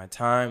going to take my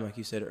time. Like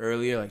you said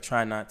earlier, like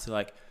try not to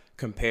like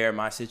compare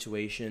my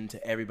situation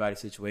to everybody's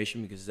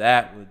situation, because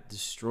that would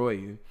destroy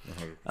you.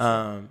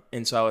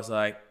 And so I was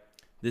like,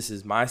 this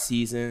is my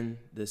season.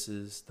 This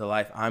is the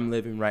life I'm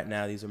living right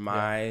now. These are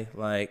my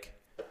like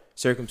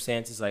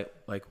circumstances.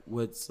 Like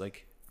what's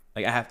like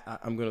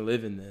I'm going to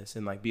live in this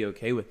and like be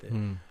okay with it.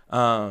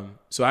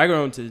 So I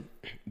grown to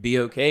be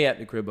okay at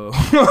the cribbo.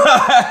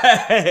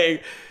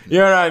 You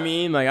know what I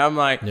mean? Like I'm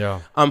like,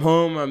 I'm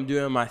home, I'm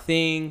doing my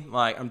thing.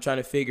 Like I'm trying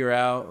to figure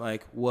out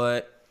like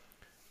what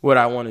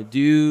I want to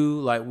do,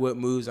 like what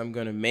moves I'm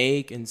going to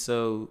make. And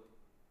so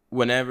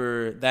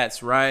whenever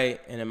that's right,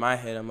 and in my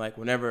head, I'm like,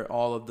 whenever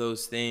all of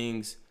those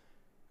things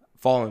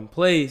fall in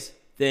place,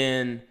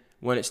 then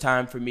when it's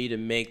time for me to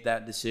make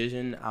that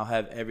decision, I'll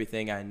have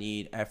everything I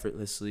need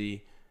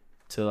effortlessly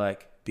to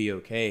like be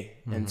okay.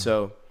 And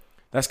so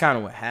that's kind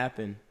of what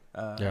happened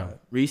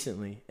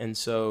recently. And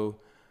so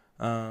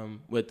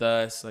with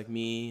us, like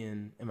me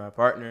and my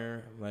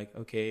partner, like,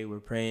 okay,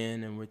 we're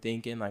praying and we're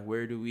thinking like,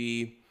 where do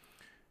we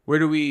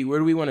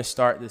want to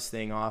start this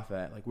thing off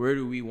at? Like, where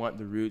do we want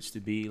the roots to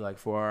be like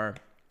for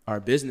our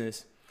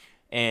business?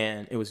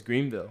 And it was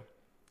Greenville.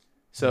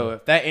 So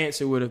if that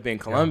answer would have been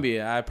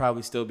Columbia, I'd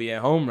probably still be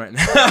at home right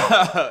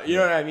now. You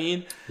know what I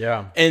mean?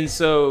 Yeah. And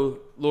so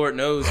Lord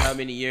knows how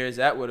many years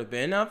that would have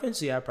been. Now,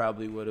 eventually I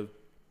probably would have,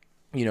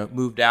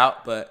 moved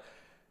out. But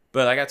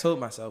like I told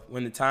myself,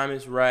 when the time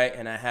is right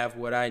and I have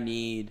what I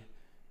need,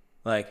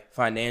 like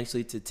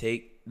financially to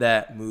take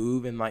that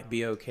move and like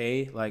be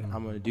okay, like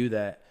I'm going to do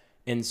that.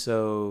 And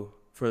so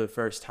for the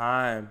first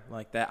time,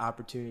 like that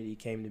opportunity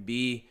came to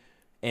be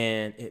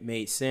and it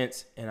made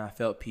sense and I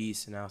felt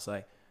peace and I was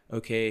like,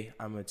 okay,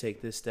 I'm going to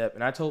take this step.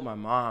 And I told my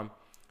mom,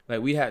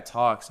 like we had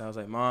talks. I was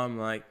like, Mom,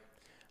 like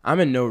I'm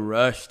in no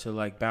rush to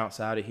like bounce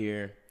out of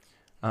here,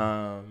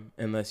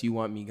 unless you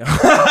want me gone.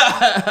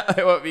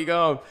 I want me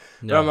gone.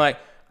 But I'm like,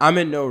 I'm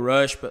in no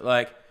rush, but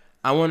like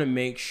I want to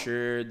make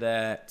sure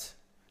that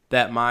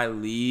my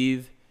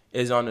leave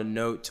is on a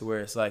note to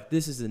where it's like,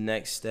 this is the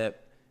next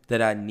step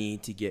that I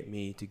need to get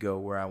me to go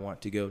where I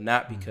want to go.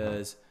 Not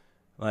because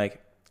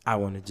like I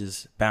want to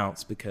just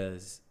bounce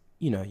because,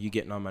 you know, you're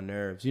getting on my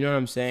nerves. You know what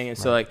I'm saying? And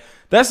so like,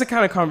 that's the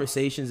kind of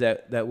conversations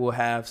that we'll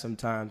have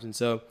sometimes. And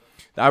so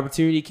the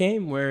opportunity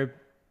came where,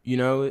 you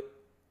know,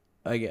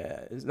 like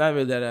it's not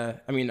really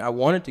that, I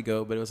wanted to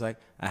go, but it was like,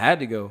 I had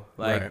to go.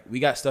 Like we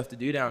got stuff to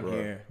do down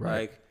here.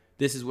 Like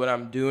this is what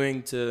I'm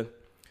doing to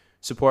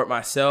support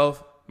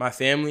myself, my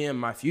family, and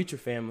my future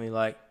family.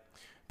 Like,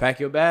 pack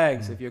your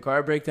bags. If your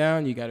car breaks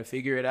down, you got to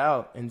figure it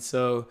out. And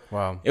so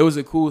it was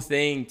a cool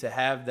thing to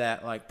have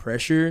that like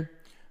pressure,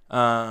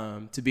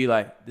 to be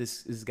like,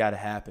 this has got to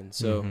happen.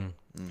 So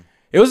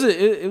it was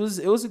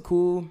a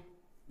cool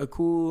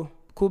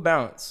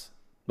balance,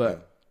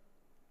 but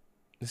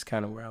that's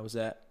kind of where I was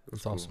at.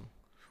 That's awesome.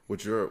 When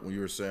you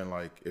were saying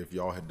like, if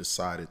y'all had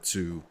decided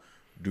to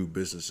do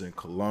business in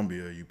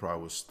Columbia, you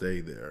probably would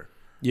stay there.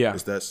 Yeah.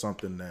 Is that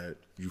something that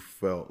you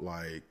felt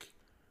like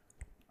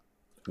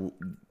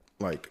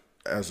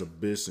as a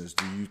business,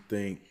 do you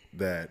think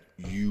that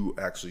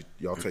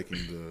y'all taking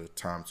the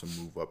time to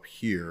move up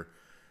here,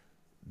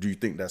 do you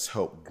think that's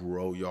helped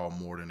grow y'all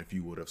more than if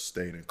you would have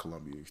stayed in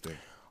Columbia, you think?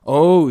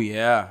 Oh,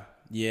 yeah.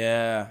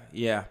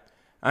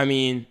 I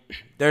mean,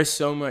 there's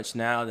so much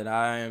now that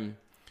I am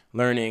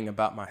learning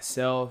about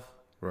myself.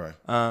 Right.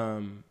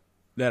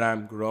 That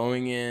I'm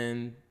growing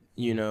in,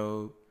 you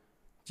know,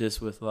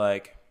 just with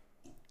like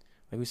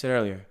we said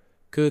earlier,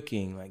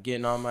 cooking, like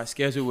getting on my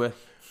schedule with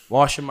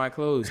washing my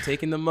clothes,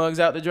 taking the mugs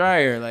out the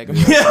dryer, like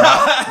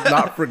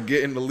not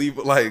forgetting to leave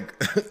it, like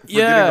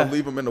forgetting to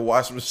leave them in the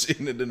washing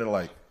machine, and then they're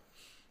like,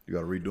 you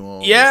got to redo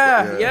them.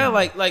 Yeah,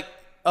 like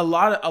a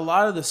lot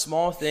of the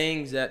small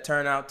things that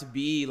turn out to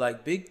be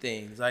like big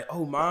things. Like,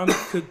 oh, Mom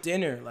cooked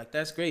dinner, like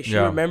that's great. She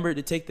remembered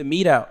to take the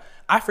meat out.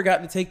 I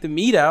forgot to take the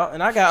meat out,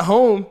 and I got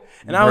home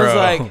and I was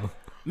like,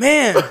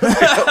 man, and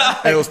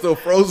it was still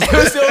frozen.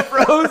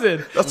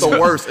 That's the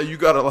worst, and you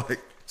gotta like.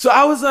 So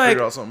I was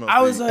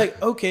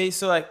like, okay,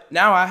 so like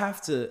now I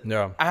have to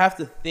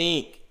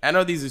think. I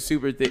know these are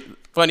super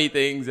funny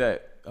things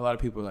that a lot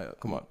of people are like,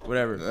 come on,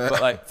 whatever.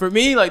 But like for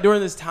me, like during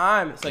this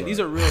time, it's like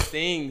these are real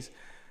things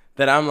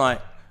that I'm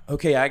like,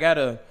 okay, I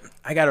gotta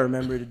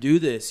remember to do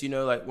this. You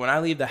know, like when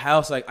I leave the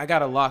house, like I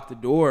gotta lock the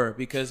door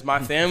because my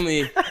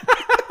family.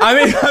 I'm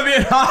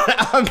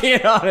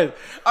being honest.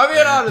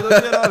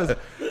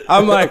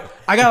 I'm like,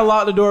 I gotta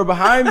lock the door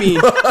behind me.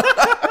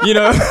 You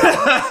know.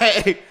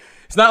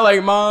 It's not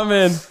like Mom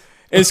and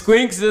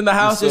Squinks is in the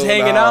house just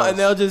hanging out and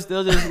they'll just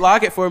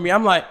lock it for me.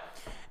 I'm like,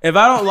 if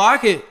I don't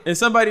lock it and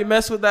somebody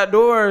mess with that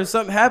door or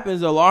something happens,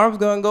 the alarm's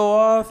gonna go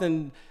off,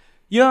 and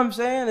you know what I'm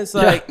saying? It's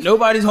like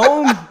nobody's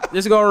home. They're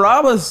just gonna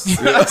rob us.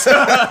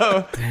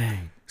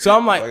 So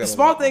I'm like,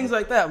 small things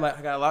like that. I'm like,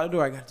 I gotta lock the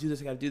door. I gotta do this.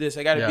 I gotta do this.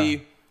 I gotta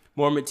be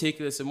more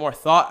meticulous and more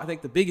I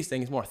think the biggest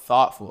thing is more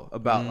thoughtful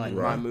about like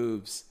my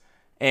moves.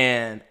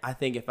 And I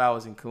think if I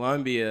was in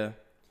Columbia,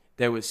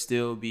 there would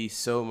still be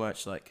so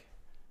much like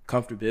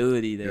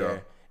comfortability there. Yeah.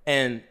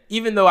 And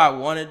even though I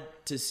wanted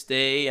to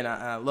stay and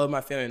I love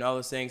my family and all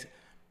those things,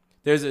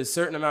 there's a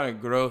certain amount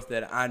of growth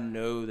that I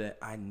know that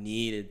I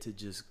needed to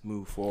just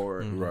move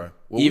forward. Right.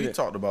 Well, we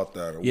talked about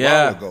that a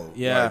while ago.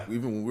 Yeah. Like,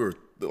 even when we were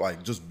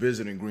like just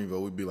visiting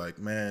Greenville, we'd be like,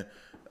 man,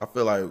 I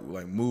feel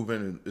like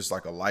moving is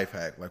like a life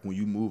hack. Like when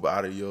you move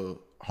out of your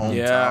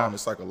hometown,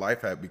 it's like a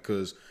life hack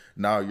because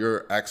now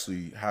you're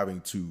actually having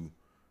to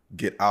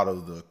get out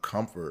of the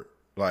comfort,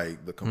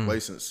 like the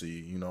complacency,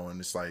 you know, and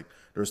it's like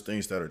there's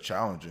things that are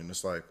challenging.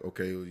 It's like,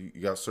 okay, you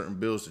got certain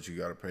bills that you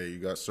got to pay. You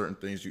got certain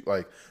things you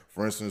like,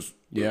 for instance,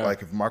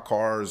 like if my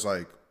car is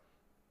like,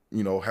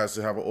 you know, has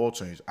to have an oil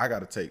change, I got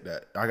to take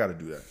that. I got to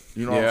do that.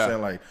 You know what I'm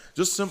saying? Like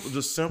just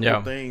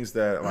simple things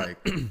that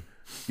like,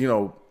 you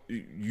know,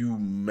 you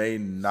may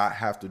not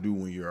have to do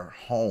when you're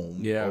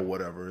home or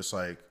whatever. It's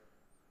like,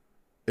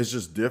 it's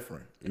just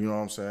different. You know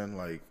what I'm saying?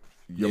 Like,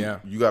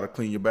 you got to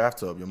clean your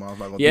bathtub. Your mom's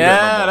not going to do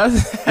that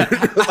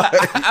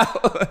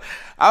no more.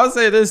 I would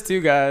say this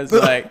too, guys.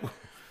 Like,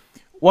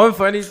 one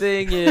funny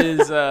thing is...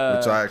 which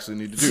I actually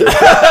need to do.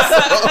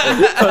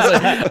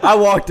 I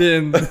walked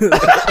in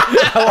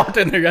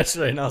there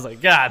yesterday, and I was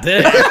like, God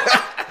damn.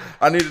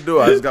 I need to do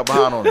it. I just got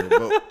behind on it.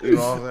 But, you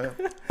know what I'm saying?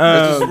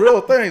 It's just a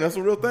real thing. That's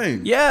a real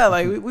thing. Yeah,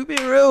 like, we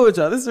being real with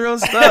y'all. This is real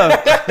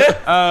stuff.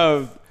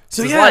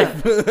 So,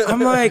 life.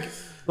 I'm like,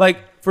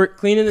 for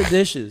cleaning the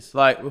dishes,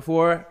 like,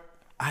 before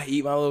I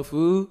eat my little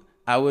food,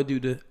 I would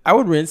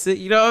rinse it.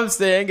 You know what I'm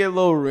saying? Get a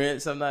little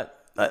rinse. I'm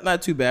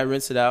not too bad.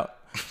 Rinse it out.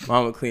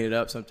 Mom would clean it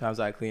up. Sometimes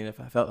I clean it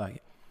if I felt like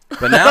it.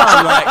 But now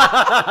I'm like,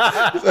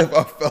 if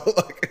I felt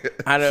like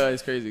it. I know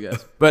it's crazy,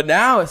 guys. But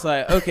now it's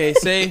like, okay,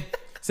 say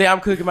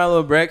I'm cooking my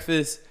little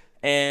breakfast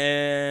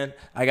and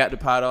I got the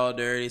pot all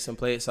dirty, some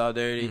plates all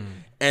dirty,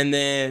 and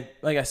then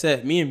like I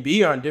said, me and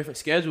B are on different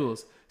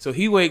schedules. So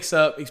he wakes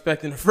up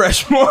expecting a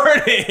fresh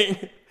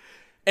morning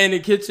and the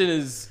kitchen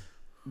is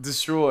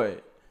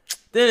destroyed.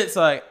 Then it's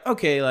like,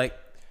 okay, like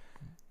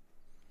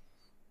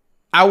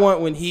I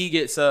want when he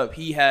gets up,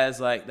 he has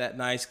like that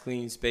nice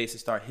clean space to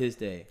start his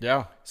day.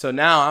 Yeah. So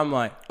now I'm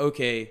like,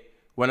 okay,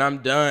 when I'm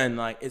done,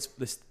 like it's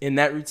in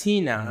that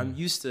routine now. I'm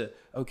used to,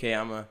 okay,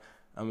 I'm a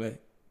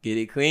get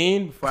it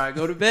clean before I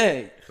go to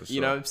bed. You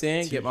know what I'm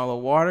saying? Get my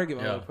little water, get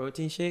my little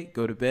protein shake,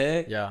 go to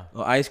bed. Yeah.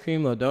 Little ice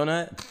cream, little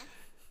donut.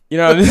 You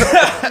know what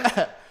I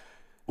mean?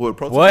 What?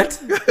 Protein? What?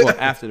 Well,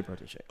 after the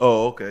protein shake.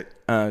 Oh, okay.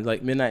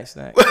 Like midnight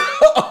snack.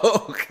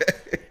 Oh,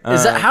 okay.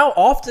 Is that how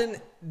often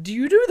do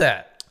you do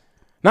that?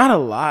 Not a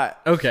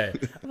lot. Okay. I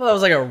thought that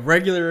was like a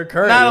regular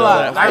occurrence. Not a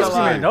lot. Ice Not a cream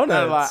lot. and Not a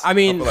donuts. lot. I I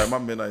mean, feel like my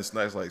midnight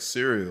snacks like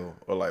cereal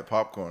or like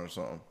popcorn or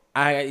something.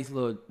 I got these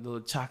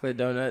little chocolate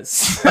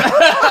donuts.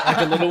 Like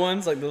the little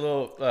ones, like the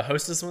little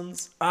Hostess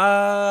ones.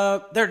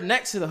 They're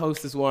next to the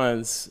Hostess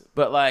ones,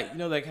 but like you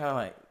know, they kind of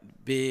like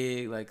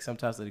big, like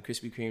sometimes like the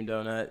Krispy Kreme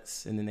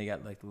donuts, and then they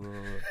got like the little.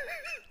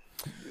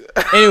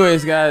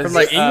 Anyways, guys, From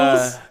like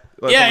Ingles?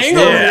 Like yeah, from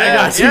the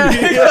Ingles. store. Yeah, I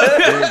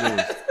got you.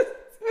 Ingles.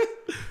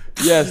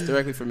 Yes,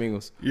 directly from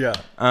Ingles. Yeah.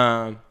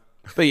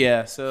 But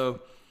yeah, so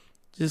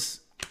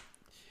just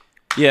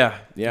yeah,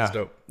 That's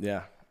dope.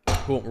 yeah.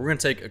 Cool. We're going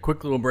to take a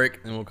quick little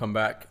break and we'll come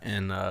back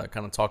and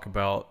kind of talk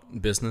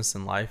about business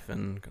and life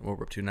and what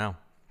we're up to now.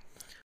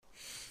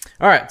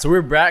 All right. So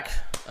we're back.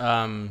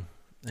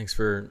 Thanks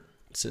for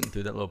sitting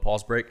through that little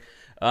pause break.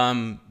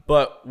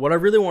 But what I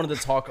really wanted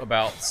to talk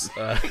about.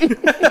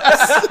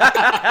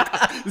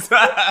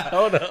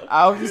 Hold up.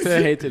 I was just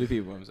saying hey to the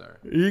people. I'm sorry.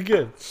 You're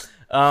good.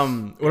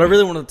 What I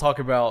really wanted to talk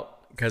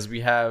about, because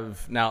we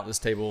have now at this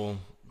table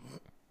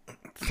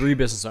 3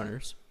 business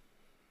owners.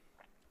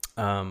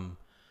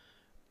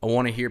 I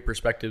want to hear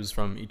perspectives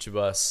from each of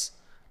us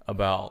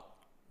about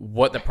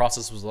what the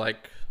process was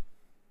like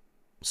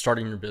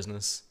starting your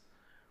business,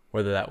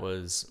 whether that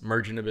was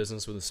merging a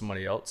business with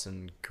somebody else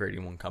and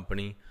creating one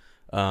company,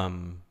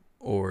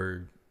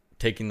 or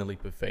taking the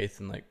leap of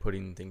faith and like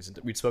putting things into.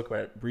 We spoke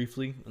about it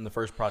briefly in the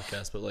first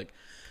podcast, but like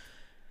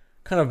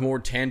kind of more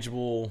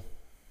tangible,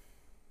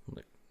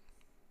 like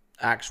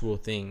actual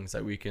things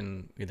that we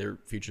can, either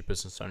future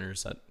business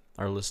owners that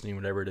are listening,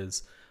 whatever it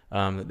is,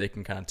 that they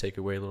can kind of take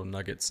away little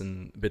nuggets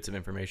and bits of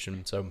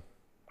information. So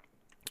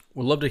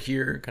we'd love to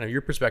hear kind of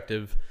your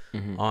perspective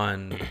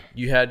on,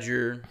 you had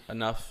your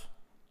Enough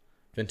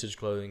vintage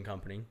clothing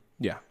company.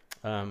 Yeah.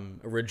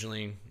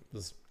 Originally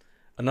was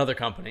another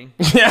company.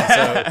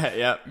 Yeah.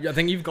 Yeah. I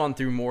think you've gone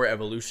through more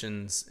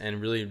evolutions and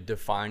really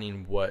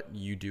defining what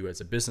you do as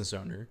a business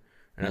owner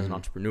and as an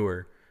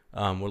entrepreneur.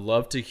 Would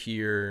love to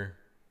hear,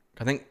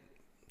 I think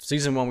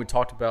season 1, we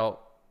talked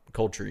about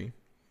culture. We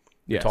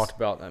Yes. talked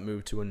about that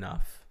move to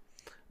Enough.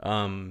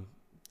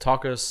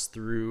 Talk us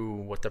through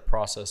what the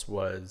process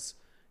was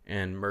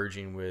and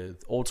merging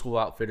with Old School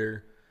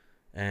Outfitter,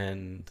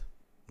 and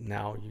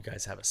now you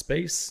guys have a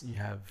space. You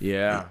have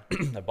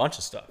a bunch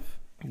of stuff.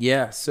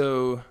 Yeah,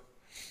 so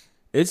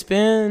it's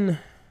been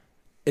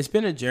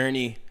a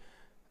journey.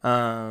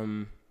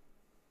 I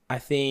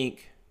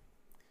think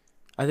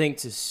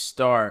to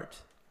start,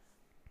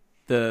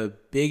 the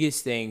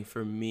biggest thing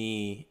for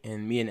me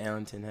and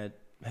Ellington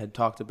had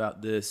talked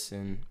about this,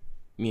 and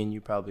me and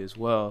you probably as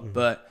well,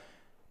 but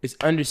it's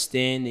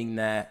understanding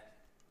that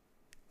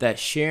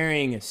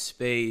sharing a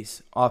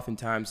space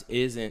oftentimes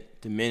isn't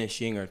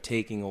diminishing or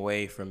taking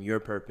away from your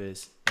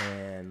purpose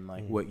and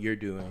like what you're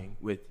doing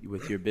with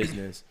your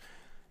business.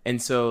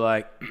 And so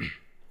like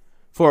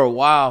for a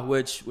while,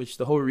 which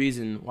the whole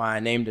reason why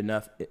I named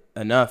enough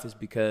is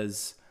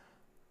because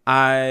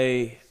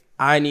I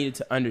needed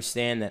to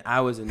understand that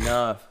I was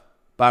enough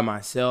by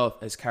myself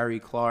as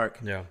Kyrie Clark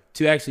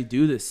to actually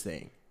do this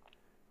thing.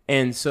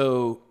 And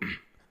so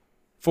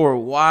for a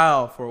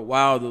while,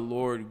 the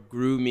Lord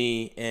grew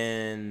me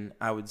in,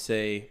 I would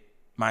say,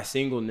 my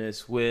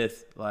singleness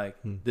with like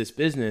this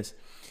business.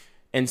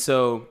 And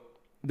so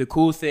the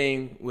cool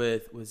thing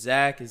with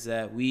Zach is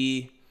that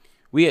we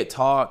had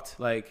talked,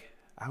 like,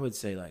 I would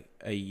say like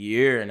a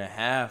year and a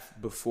half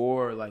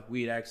before like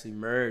we had actually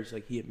merged.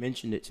 Like he had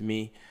mentioned it to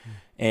me.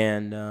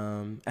 And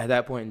at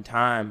that point in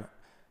time,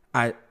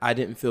 I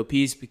didn't feel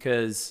peace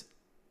because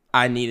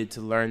I needed to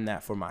learn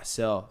that for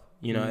myself.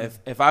 You know,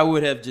 if I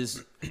would have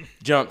just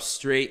jumped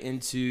straight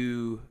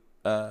into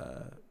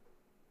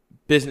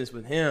business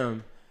with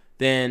him,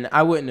 then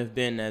I wouldn't have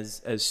been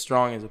as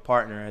strong as a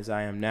partner as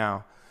I am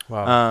now.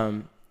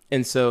 Wow.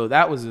 And so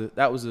that was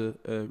a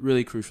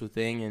really crucial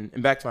thing.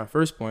 And back to my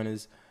first point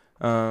is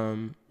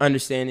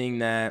understanding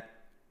that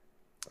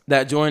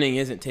joining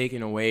isn't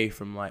taken away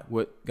from like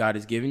what God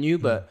has given you,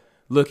 but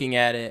looking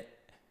at it,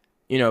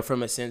 you know,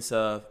 from a sense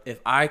of, if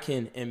I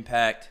can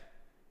impact,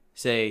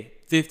 say,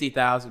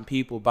 50,000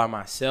 people by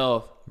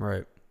myself,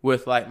 Right.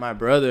 with like my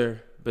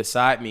brother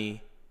beside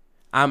me,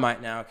 I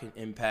might now can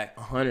impact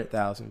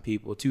 100,000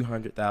 people,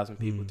 200,000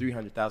 people,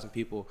 300,000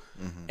 people.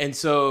 And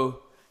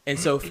so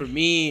for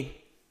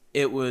me,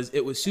 it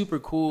was super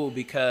cool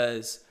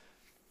because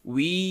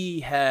we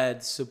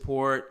had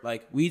support,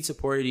 like we'd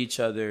supported each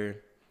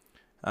other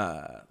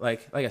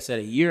like I said,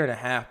 a year and a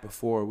half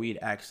before we'd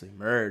actually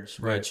merged.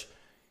 Right. Which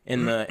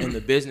in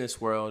the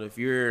business world, if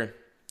you're,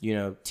 you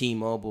know,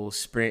 T-Mobile,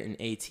 Sprint,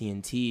 and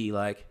AT&T,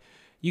 like,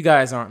 you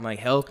guys aren't like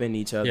helping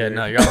each other. Yeah,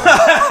 no,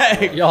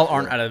 y'all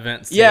aren't at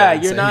events. Yeah,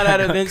 together you're saying, not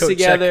at events "Go check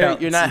together. out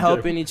You're not CW."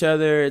 helping each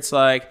other. It's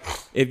like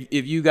if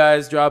you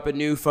guys drop a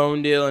new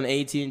phone deal and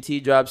AT&T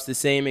drops the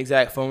same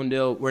exact phone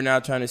deal, we're now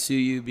trying to sue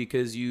you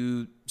because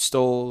you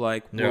stole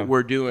like what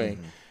we're doing.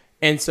 Mm-hmm.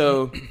 And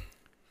so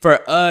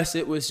for us,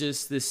 it was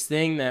just this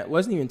thing that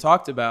wasn't even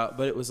talked about,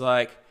 but it was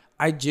like,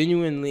 I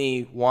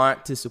genuinely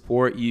want to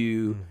support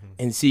you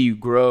and see you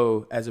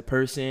grow as a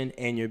person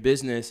and your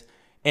business.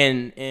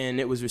 And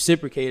it was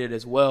reciprocated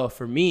as well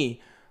for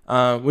me,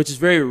 which is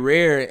very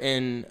rare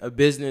in a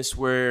business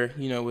where,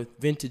 you know, with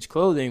vintage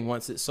clothing,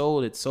 once it's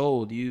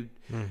sold. You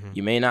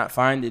may not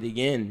find it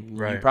again.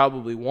 Right. You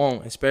probably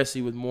won't,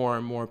 especially with more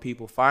and more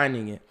people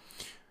finding it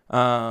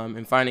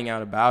and finding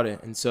out about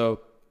it. And so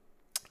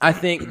I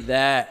think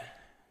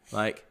that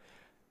like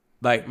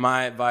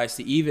my advice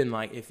to even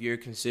like if you're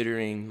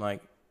considering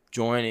like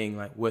joining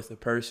like with a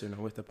person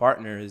or with a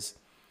partner is,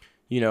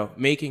 you know,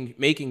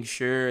 making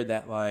sure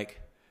that like,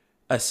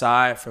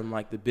 aside from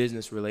like the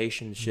business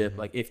relationship,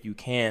 like if you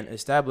can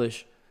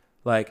establish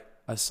like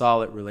a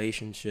solid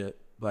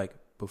relationship like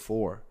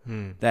before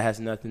that has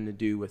nothing to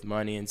do with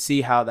money, and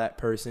see how that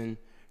person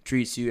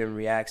treats you and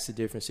reacts to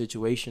different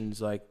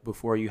situations like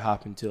before you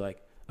hop into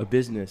like a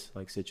business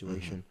like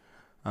situation.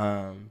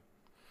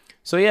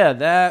 So yeah,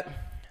 that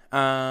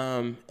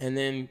and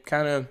then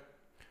kind of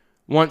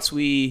once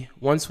we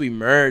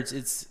merge,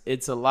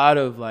 it's a lot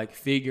of like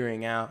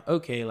figuring out,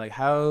 okay, like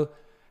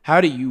how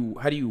do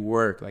you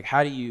work? Like,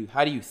 how do you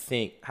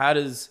think? How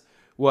does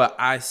what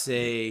I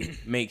say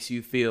makes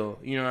you feel?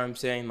 You know what I'm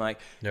saying? Like,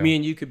 me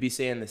and you could be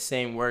saying the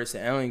same words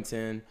to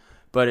Ellington,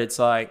 but it's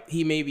like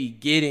he may be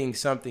getting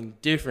something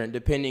different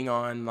depending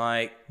on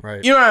like,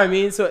 you know what I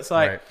mean? So it's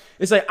like,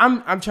 it's like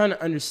I'm trying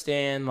to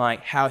understand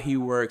like how he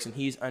works, and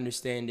he's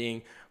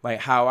understanding like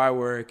how I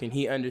work, and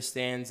he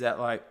understands that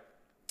like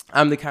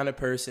I'm the kind of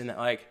person that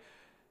like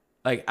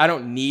I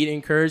don't need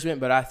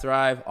encouragement, but I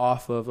thrive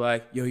off of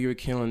like, yo, you're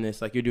killing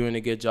this. Like, you're doing a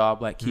good job.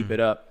 Like, keep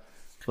it up.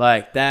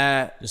 Like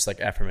that. Just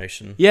like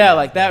affirmation. Yeah.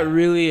 Like that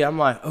really, I'm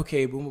like,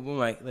 okay, boom, boom, boom.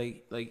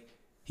 Like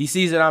he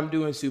sees that I'm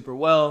doing super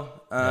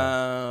well.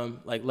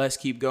 Like, let's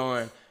keep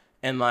going.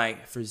 And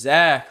like for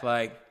Zach,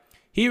 like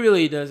he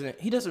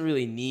doesn't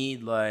really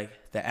need like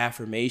the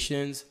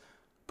affirmations,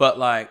 but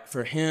like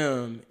for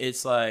him,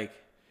 it's like,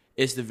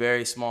 it's the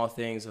very small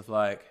things of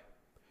like,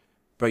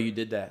 bro, you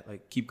did that.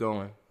 Like, keep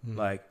going.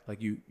 Like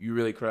you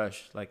really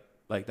crushed. Like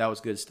that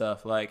was good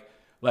stuff. Like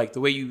the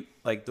way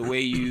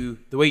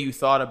you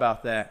thought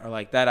about that, or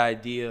like that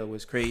idea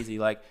was crazy.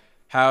 Like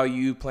how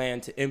you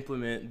plan to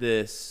implement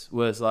this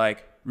was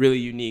like really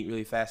unique,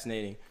 really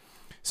fascinating.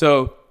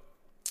 So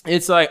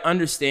it's like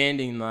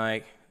understanding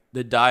like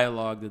the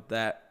dialogue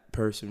that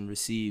person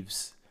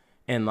receives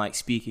and like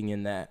speaking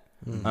in that.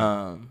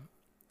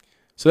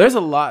 So there's a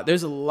lot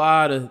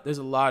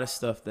of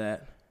stuff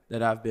that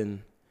I've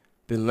been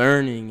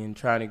learning and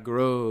trying to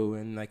grow,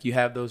 and like you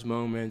have those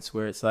moments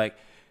where it's like,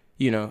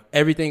 you know,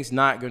 everything's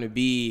not going to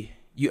be,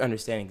 you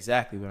understand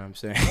exactly what I'm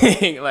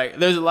saying. Like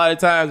there's a lot of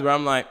times where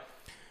I'm like,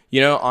 you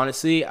know,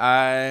 honestly,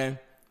 I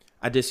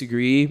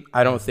disagree.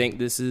 I don't think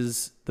this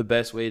is the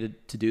best way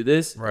to do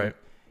this. Right. And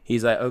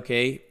he's like,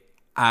 okay,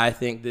 I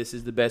think this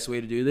is the best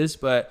way to do this.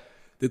 But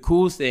the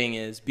cool thing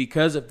is,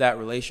 because of that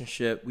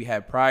relationship we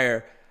had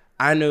prior,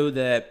 I know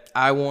that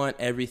I want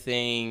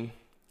everything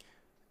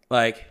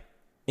like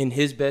in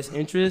his best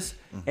interest,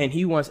 and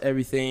he wants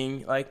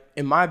everything like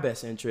in my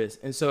best interest.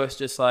 And so it's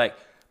just like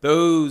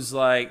those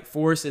like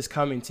forces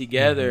coming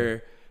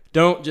together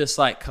don't just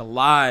like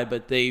collide,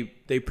 but they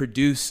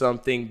produce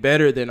something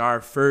better than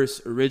our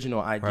first original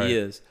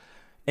ideas.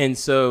 Right. And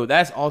so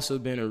that's also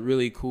been a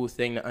really cool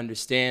thing to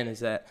understand,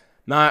 is that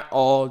not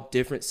all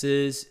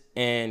differences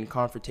and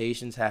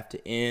confrontations have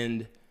to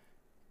end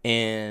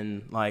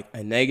in like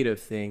a negative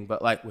thing.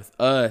 But like with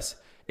us,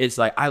 it's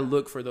like I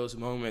look for those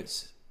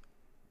moments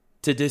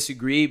to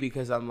disagree,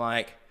 because I'm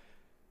like,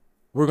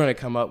 we're going to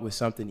come up with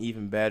something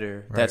even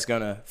better that's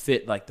going to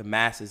fit like the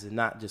masses, and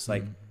not just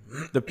like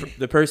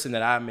the person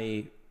that I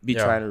may be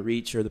trying to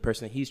reach, or the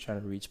person that he's trying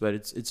to reach, but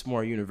it's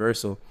more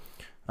universal.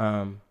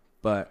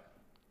 But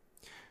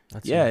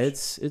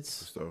that's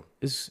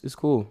it's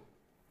cool.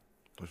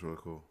 That's really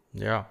cool.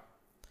 Yeah.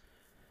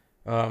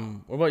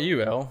 What about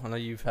you, El? I know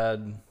you've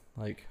had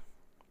like,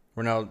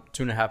 we're now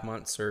 2.5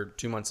 months or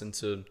 2 months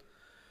into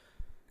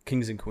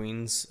Kings and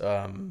Queens,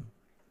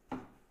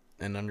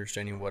 and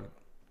understanding what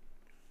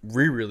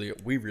we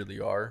really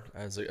are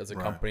as a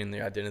company, and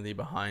the identity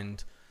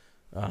behind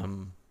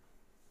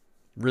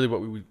really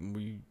what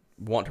we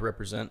want to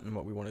represent and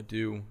what we want to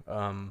do.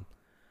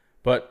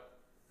 But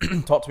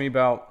talk to me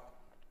about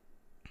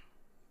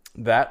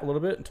that a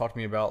little bit, and talk to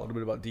me about a little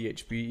bit about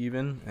DHB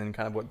even, and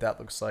kind of what that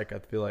looks like. I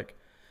feel like,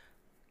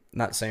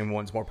 not saying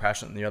one's more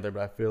passionate than the other,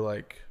 but I feel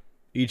like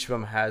each of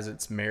them has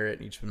its merit.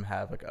 Each of them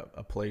have like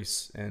a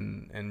place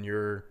in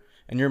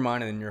in your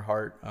mind and in your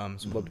heart. So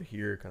I'd love to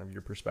hear kind of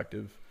your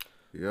perspective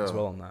as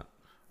well on that.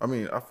 I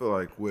mean, I feel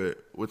like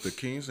with the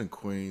Kings and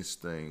Queens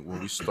thing, when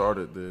we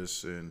started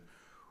this, and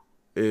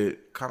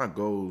it kind of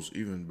goes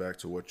even back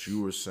to what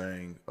you were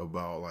saying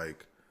about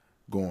like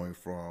going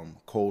from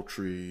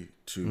Coltree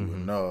to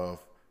Enough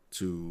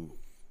to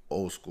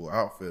Old School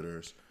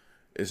Outfitters.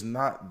 It's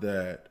not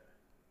that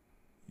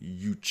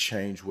you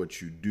change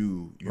what you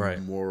do, you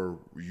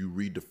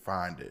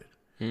redefined it.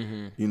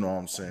 You know what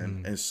I'm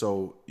saying? And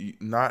so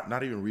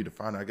not even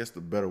redefine it. I guess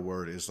the better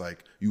word is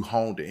like you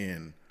honed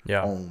in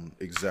on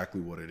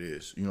exactly what it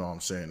is. You know what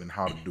I'm saying? And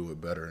how to do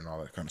it better and all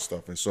that kind of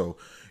stuff. And so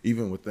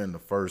even within the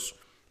first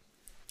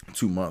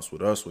 2 months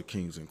with us, with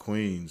Kings and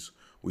Queens,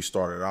 we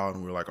started out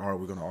and we were like, all right,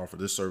 we're going to offer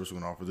this service. We're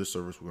going to offer this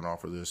service. We're going to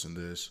offer this and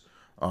this.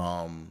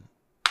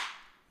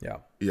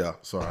 Yeah.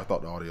 Sorry, I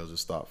thought the audio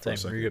just stopped for a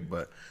second.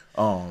 But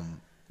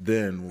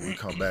then when we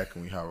come back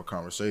and we have a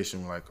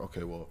conversation, we're like,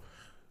 okay, well,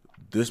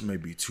 this may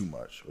be too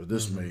much, or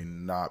this may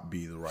not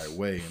be the right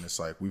way. And it's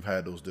like we've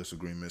had those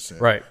disagreements and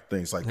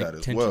things like that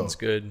as well. Tension's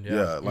good.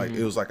 Yeah, like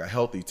it was like a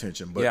healthy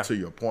tension. But to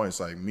your point, it's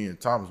like me and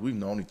Thomas, we've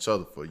known each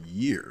other for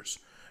years.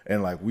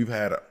 And like we've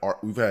had I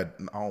don't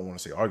want to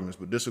say arguments,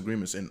 but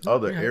disagreements in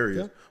other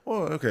areas.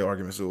 Well, okay,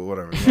 arguments or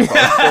whatever. I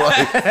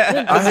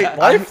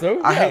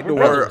hate the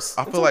word.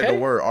 I feel like the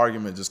word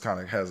argument just kind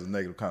of has a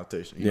negative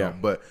connotation, you know.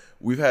 But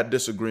we've had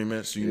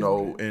disagreements, you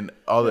know, in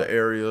other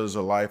areas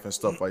of life and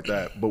stuff like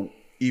that. But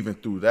even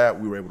through that,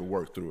 we were able to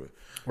work through it.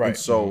 Right. And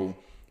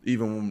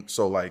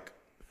so like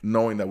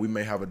knowing that we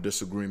may have a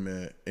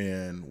disagreement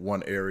in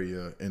one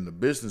area in the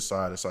business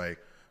side, it's like,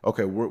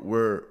 okay,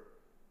 we're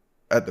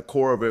at the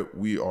core of it,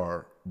 we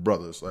are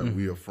brothers, like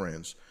we are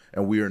friends,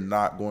 and we are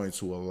not going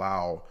to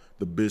allow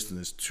the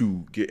business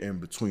to get in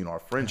between our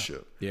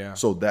friendship. Yeah.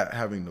 So that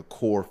having the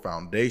core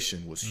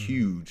foundation was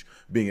huge,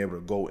 being able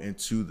to go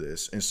into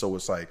this. And so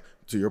it's like,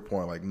 to your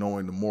point, like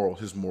knowing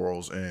his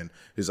morals and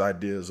his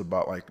ideas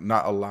about like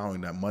not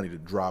allowing that money to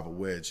drive a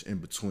wedge in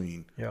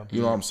between. Yeah. You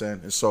know what I'm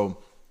saying? And so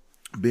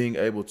being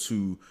able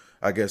to,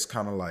 I guess,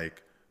 kind of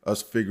like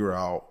us figure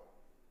out,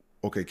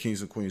 okay,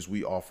 Kings and Queens,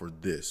 we offer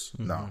this.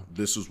 Now,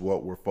 this is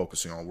what we're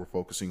focusing on. We're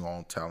focusing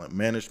on talent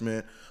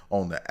management,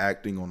 on the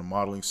acting, on the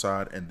modeling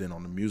side, and then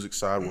on the music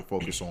side, we're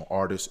focused on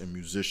artist and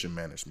musician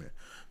management.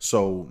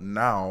 So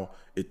now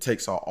it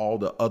takes out all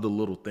the other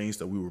little things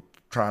that we were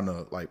trying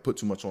to like put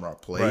too much on our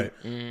plate,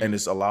 and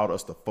it's allowed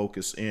us to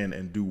focus in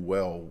and do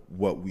well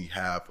what we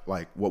have,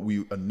 like what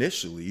we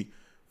initially,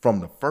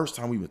 from the first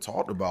time we even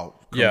talked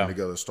about coming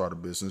together to start a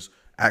business,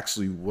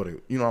 actually what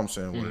it, you know what I'm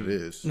saying, what it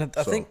is. And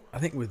I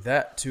think with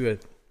that too,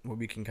 what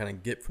we can kind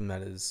of get from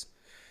that is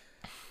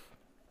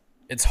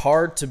it's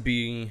hard to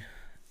be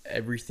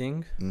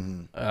everything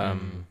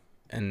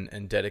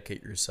and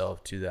dedicate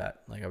yourself to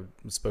that. Like I've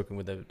spoken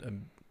with a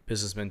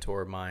business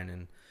mentor of mine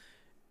and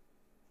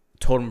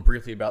told him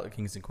briefly about the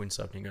Kings and Queens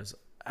stuff, and he goes,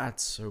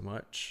 that's so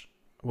much.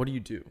 What do you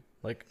do?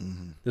 Like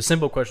the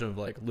simple question of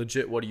like,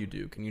 legit, what do you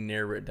do? Can you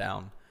narrow it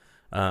down?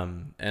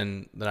 And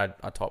then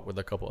I talked with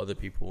a couple other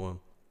people,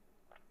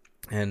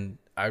 and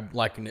I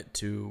liken it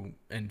to,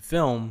 in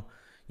film,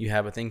 you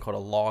have a thing called a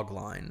log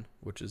line,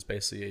 which is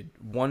basically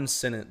one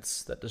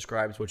sentence that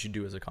describes what you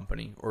do as a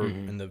company, or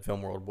in the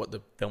film world, what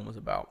the film was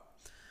about.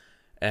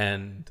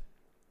 And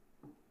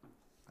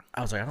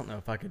I was like, I don't know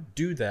if I could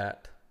do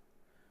that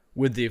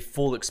with the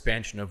full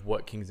expansion of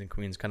what Kings and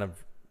Queens kind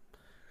of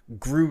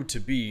grew to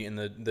be in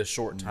the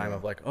short time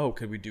of like, oh,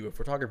 could we do a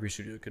photography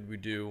studio? Could we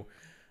do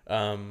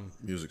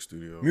music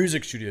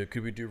studio?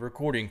 Could we do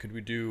recording? Could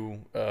we do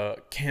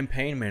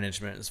campaign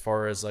management as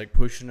far as like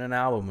pushing an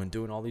album and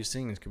doing all these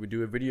things? Could we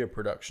do a video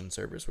production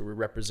service where we're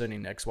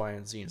representing X, Y,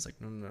 and Z? And it's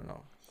like,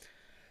 no.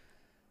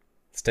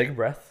 Let's take a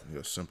breath.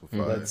 Yeah, simplify.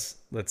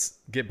 Let's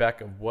get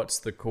back of what's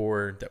the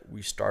core that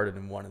we started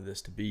and wanted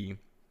this to be.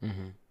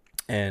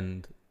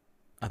 And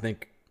I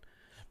think,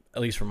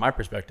 at least from my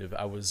perspective,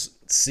 I was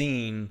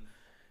seeing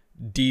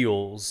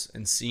deals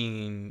and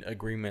seeing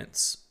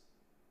agreements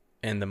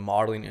in the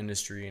modeling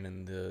industry and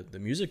in the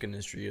music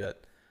industry that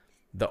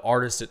the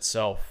artist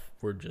itself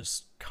were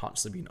just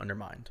constantly being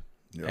undermined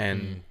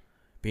and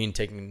being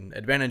taken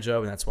advantage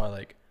of. And that's why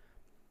like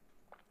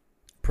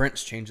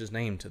Prince changed his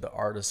name to the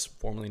artist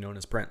formerly known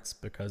as Prince,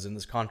 because in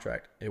this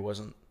contract, it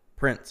wasn't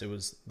Prince, it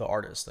was the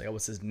artist. Like,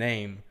 what's his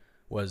name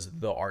was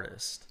the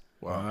artist.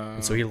 Wow.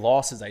 And so he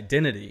lost his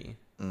identity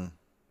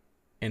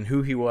and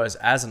who he was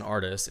as an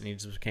artist, and he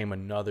just became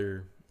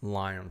another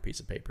line on a piece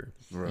of paper.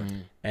 Right.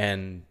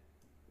 And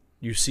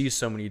you see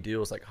so many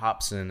deals like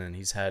Hobson, and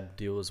he's had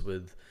deals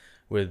with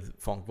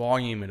Funk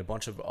Volume and a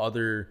bunch of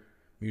other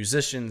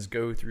musicians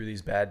go through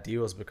these bad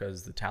deals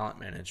because the talent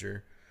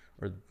manager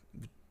was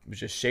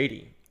just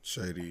shady.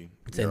 Same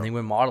thing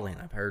with modeling.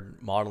 I've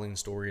heard modeling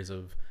stories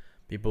of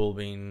people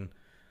being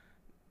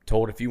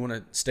told, if you want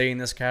to stay in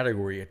this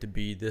category, you have to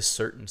be this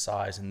certain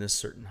size and this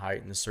certain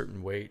height and this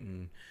certain weight,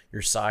 and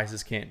your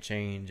sizes can't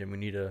change, and we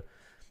need to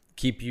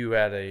keep you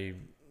at a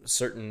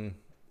certain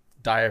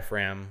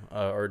diaphragm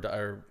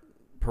or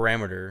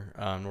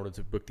parameter in order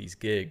to book these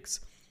gigs.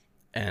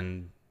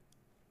 And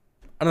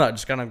I don't know, I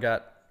just kind of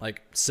got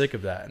like sick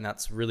of that, and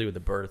that's really the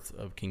birth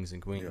of Kings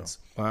and Queens.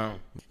 Wow.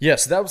 Yeah,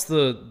 so that was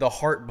the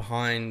heart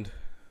behind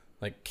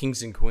like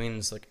Kings and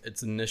Queens, like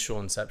its initial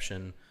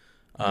inception.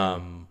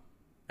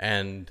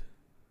 And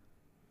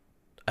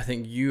I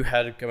think you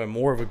had kind of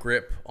more of a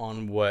grip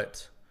on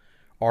what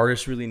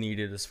artists really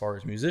needed as far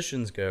as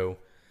musicians go,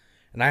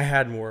 and I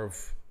had more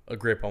of a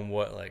grip on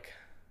what like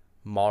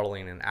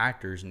modeling and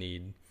actors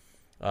need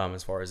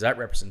as far as that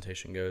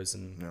representation goes.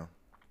 And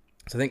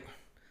so I think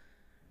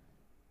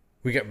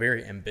we got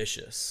very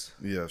ambitious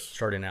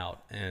starting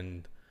out,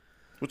 and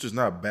which is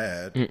not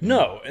bad.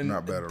 No, and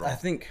not bad at all. I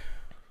think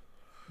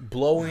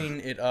blowing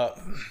it up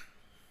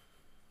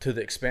to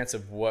the expanse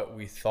of what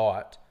we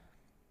thought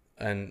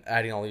and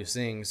adding all these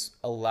things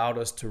allowed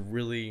us to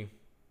really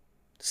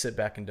sit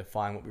back and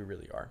define what we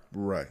really are.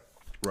 Right.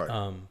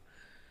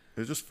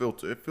 It just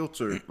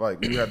filtered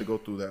like we had to go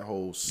through that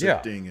whole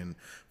sifting and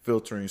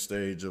filtering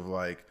stage of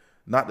like,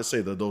 not to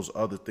say that those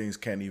other things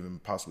can't even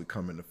possibly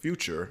come in the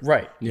future.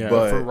 Right. Yeah.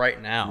 But for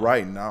right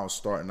now,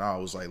 starting out,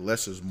 it was like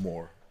less is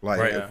more.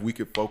 Like if we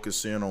could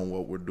focus in on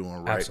what we're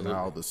doing right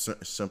now,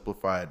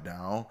 simplify it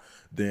down,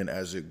 then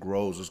as it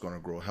grows, it's going to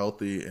grow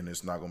healthy and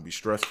it's not going to be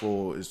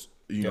stressful. It's,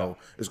 you know,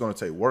 it's going to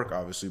take work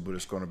obviously, but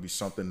it's going to be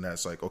something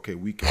that's like, okay,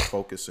 we can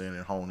focus in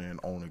and hone in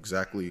on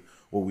exactly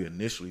what we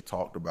initially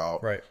talked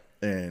about. Right.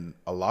 And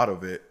a lot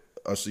of it,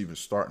 us even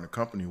starting the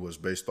company, was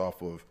based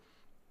off of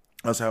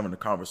us having a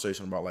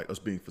conversation about like us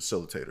being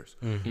facilitators.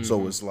 Mm-hmm.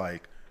 So it's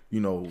like, you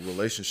know,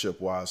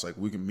 relationship wise, like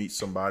we can meet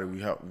somebody, we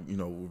have, you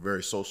know, we're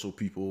very social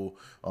people.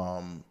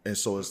 And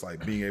so it's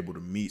like being able to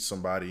meet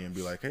somebody and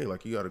be like, hey,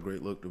 like you got a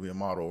great look to be a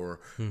model, or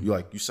you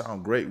like, you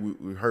sound great.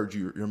 We heard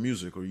your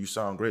music, or you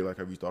sound great. Like,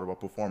 have you thought about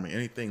performing,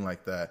 anything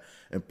like that,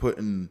 and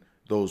putting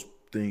those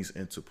things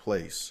into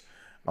place.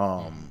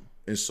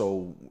 And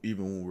so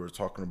even when we were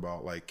talking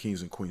about like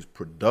Kings and Queens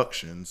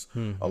Productions,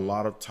 a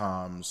lot of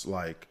times,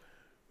 like,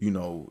 you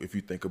know, if you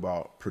think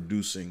about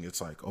producing,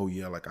 it's like, oh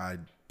yeah, like I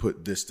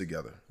put this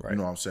together. Right. You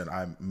know what I'm saying?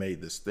 I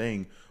made this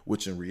thing,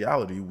 which in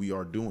reality, we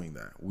are doing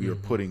that. We are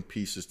putting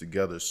pieces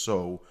together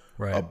so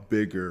a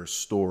bigger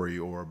story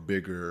or a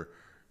bigger,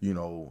 you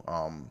know,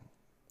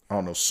 I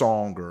don't know,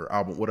 song or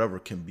album, whatever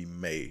can be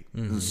made.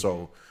 And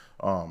so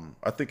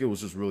I think it was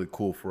just really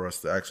cool for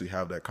us to actually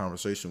have that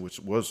conversation, which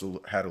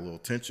had a little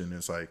tension.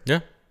 It's like,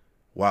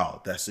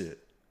 wow, that's it.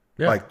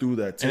 Yeah. Like through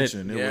that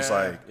tension, it was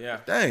like,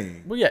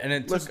 dang. Well, yeah, and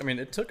it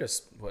took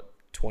us,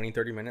 20,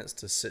 30 minutes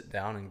to sit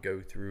down and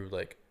go through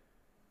like,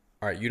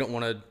 all right, you don't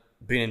want to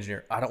be an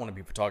engineer. I don't want to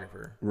be a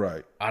photographer.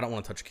 Right. I don't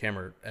want to touch a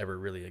camera ever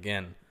really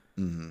again.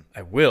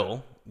 I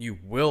will. You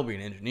will be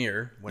an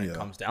engineer when it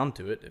comes down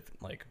to it. If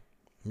like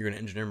you're going to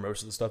engineer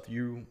most of the stuff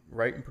you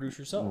write and produce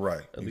yourself.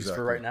 Right. At least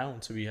for right now.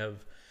 Until we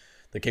have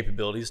the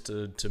capabilities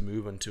to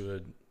move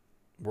into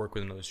work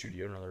with another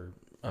studio, another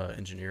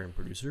engineer and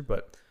producer.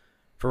 But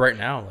for right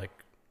now, like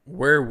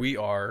where we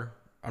are,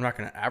 I'm not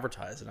going to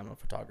advertise that I'm a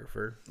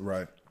photographer.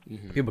 Right.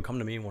 People come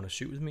to me and want to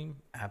shoot with me.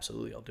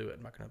 Absolutely, I'll do it.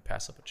 I'm not going to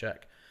pass up a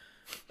check.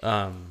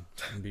 And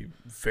be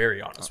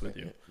very honest with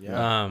you.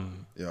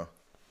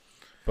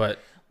 But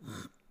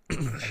I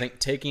think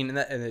taking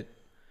that, and it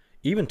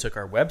even took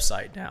our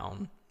website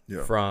down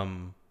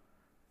from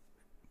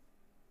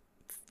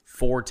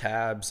 4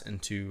 tabs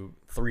into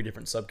 3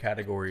 different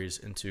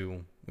subcategories.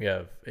 Into we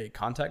have a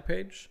contact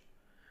page,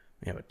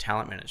 we have a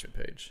talent management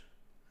page.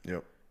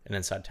 Yep. And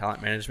inside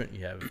talent management,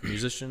 you have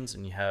musicians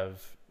and you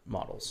have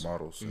models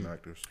and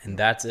actors, and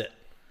that's it.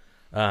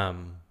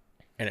 And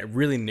it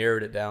really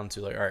narrowed it down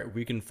to like, all right,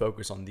 we can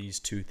focus on these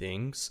 2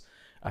 things.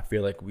 I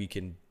feel like we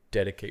can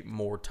dedicate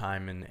more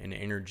time and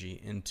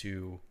energy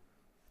into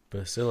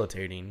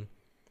facilitating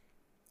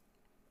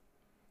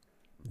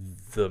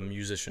the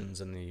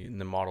musicians and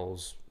the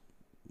models,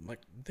 like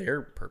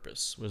their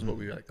purpose was what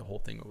we like the whole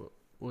thing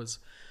was.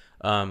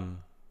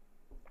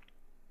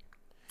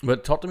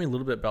 But talk to me a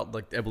little bit about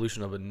like the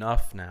evolution of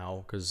Enough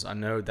now, because I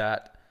know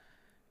that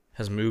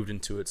has moved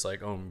into its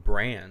like own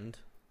brand.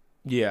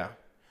 Yeah.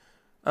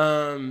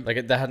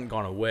 Like that hadn't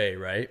gone away,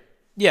 right?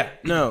 Yeah,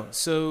 no.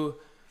 So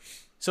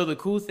the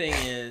cool thing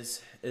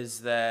is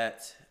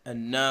that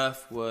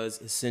Enough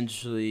was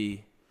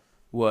essentially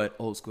what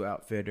Old School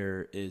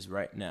Outfitter is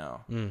right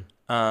now.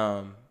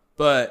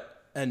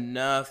 But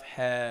Enough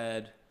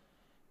had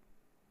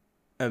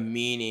a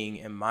meaning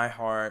in my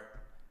heart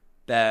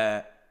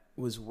that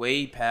was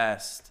way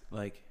past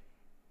like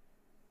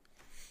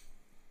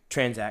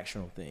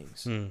transactional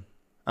things.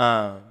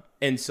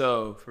 And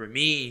so for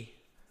me,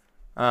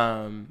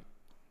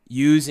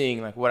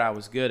 using like what I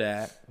was good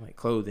at, like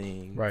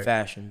clothing,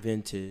 fashion,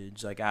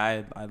 vintage, like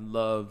I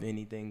love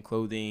anything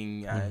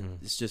clothing.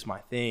 It's just my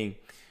thing.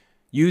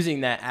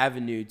 Using that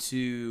avenue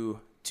to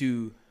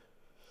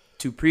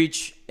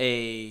preach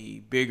a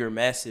bigger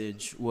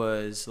message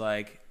was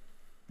like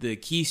the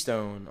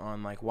keystone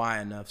on like why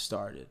Enough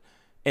started.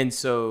 And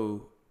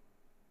so,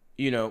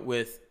 you know,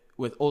 with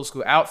Old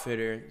School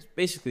Outfitter,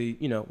 basically,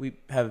 you know, we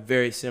have a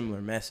very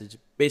similar message,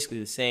 basically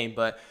the same,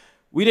 but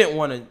we didn't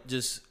want to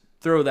just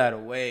throw that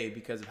away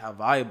because of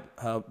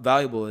how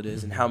valuable it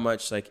is and how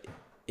much like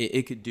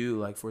it could do,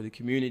 like, for the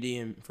community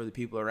and for the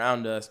people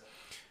around us.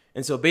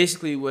 And so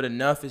basically what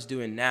Enough is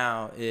doing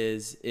now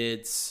is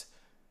it's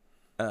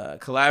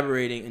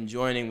collaborating and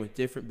joining with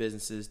different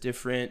businesses,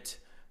 different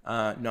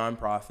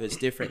nonprofits,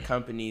 different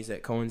companies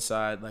that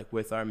coincide, like,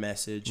 with our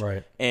message.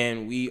 Right.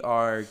 And we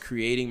are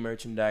creating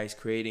merchandise,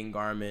 creating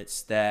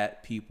garments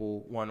that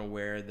people want to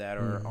wear, that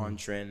are on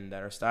trend,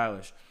 that are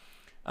stylish.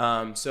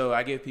 So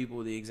I give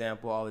people the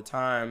example all the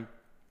time.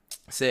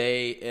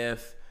 Say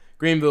if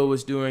Greenville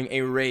was doing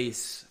a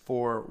race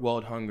for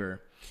world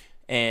hunger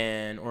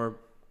or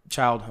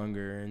child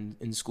hunger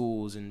in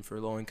schools and for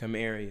low-income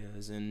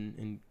areas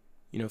and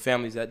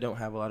families that don't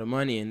have a lot of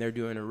money, and they're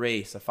doing a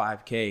race, a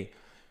 5K.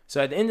 So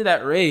at the end of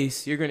that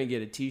race, you're going to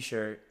get a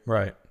T-shirt.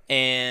 Right.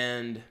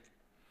 And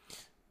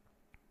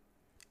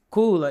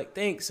cool, like,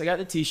 thanks, I got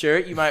the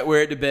T-shirt. You might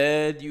wear it to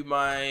bed. You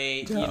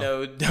might,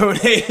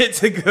 donate it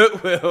to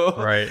Goodwill.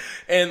 Right.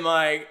 In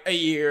like a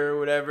year or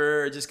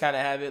whatever, or just kind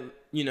of have it,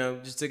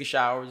 just take a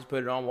shower, just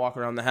put it on, walk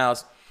around the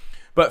house.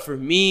 But for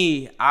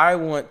me, I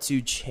want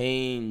to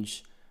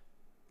change,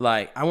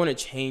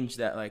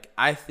 that. Like,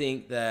 I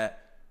think that,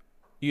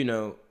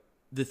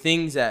 the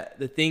things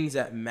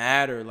that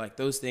matter, like,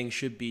 those things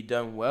should be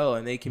done well,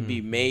 and they can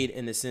be made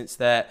in the sense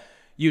that,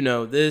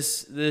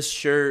 this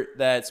shirt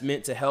that's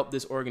meant to help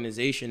this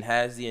organization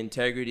has the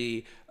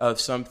integrity of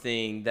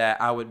something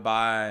that I would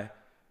buy,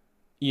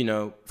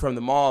 from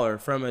the mall or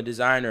from a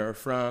designer or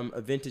from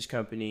a vintage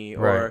company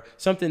or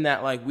something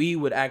that, like, we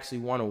would actually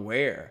want to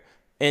wear.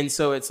 And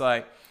so it's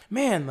like,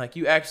 man, like,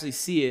 you actually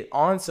see it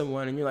on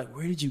someone and you're like,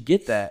 where did you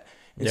get that?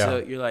 And so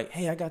you're like,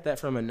 hey, I got that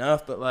from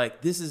Enough, but,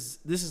 like, this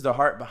is the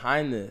heart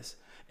behind this.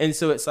 And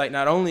so it's like,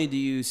 not only do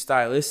you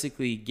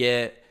stylistically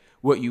get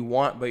what you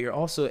want, but you're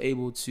also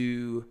able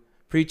to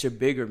preach a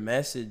bigger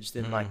message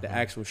than like the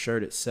actual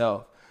shirt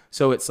itself.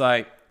 So it's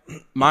like,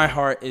 my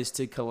heart is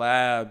to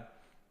collab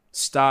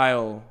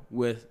style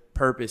with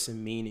purpose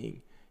and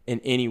meaning in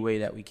any way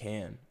that we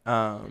can,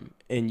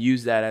 and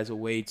use that as a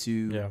way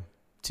to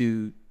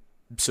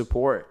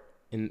support,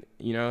 and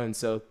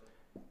so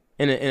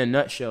in a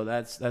nutshell,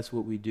 that's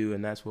what we do,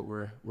 and that's what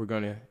we're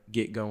gonna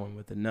get going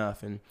with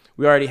Enough. And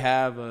we already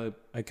have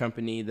a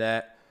company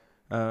that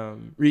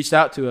reached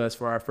out to us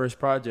for our first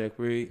project.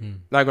 We're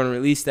not going to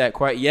release that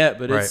quite yet,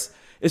 but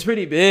it's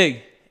pretty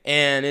big,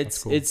 and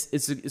it's cool.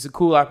 It's a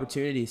cool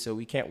opportunity. So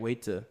we can't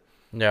wait to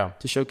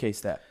showcase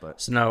that.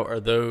 But so now,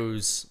 are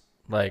those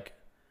like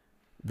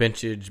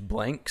vintage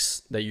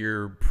blanks that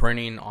you're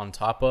printing on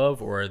top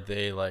of, or are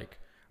they like,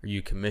 are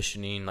you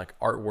commissioning like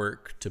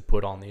artwork to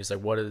put on these?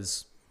 Like,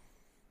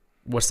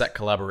 what's that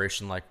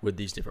collaboration like with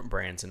these different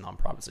brands and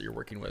nonprofits that you're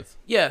working with?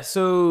 Yeah,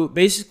 so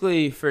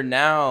basically for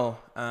now,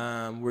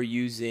 we're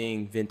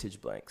using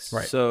vintage blanks.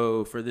 Right.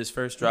 So for this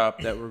first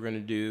drop that we're going to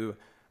do,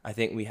 I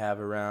think we have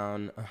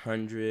around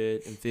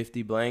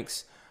 150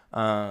 blanks.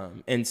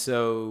 And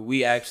so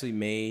we actually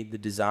made the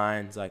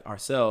designs like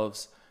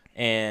ourselves,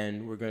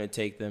 and we're going to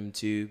take them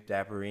to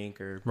Dapper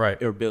Ink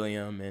or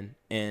Billiam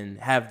and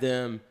have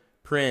them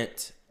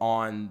print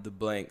on the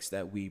blanks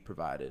that we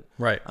provided.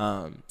 Right.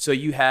 So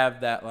you have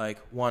that like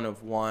one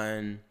of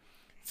one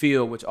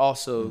feel, which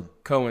also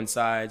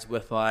coincides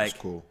with like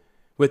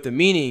with the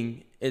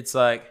meaning. It's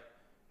like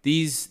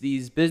these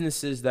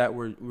businesses that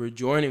we're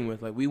joining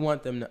with, like, we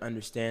want them to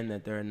understand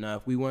that they're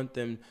Enough. We want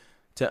them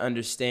to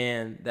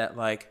understand that,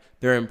 like,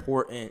 they're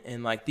important,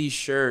 and like these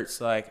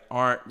shirts like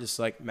aren't just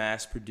like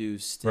mass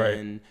produced,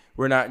 and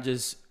we're not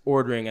just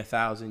ordering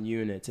 1,000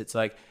 units. It's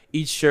like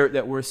each shirt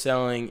that we're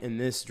selling in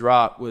this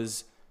drop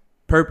was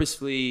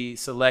purposefully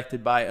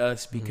selected by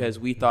us because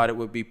we thought it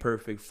would be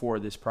perfect for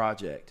this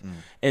project.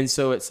 And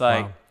so it's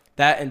like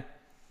that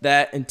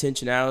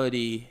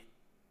intentionality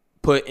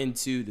put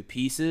into the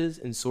pieces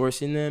and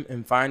sourcing them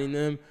and finding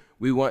them,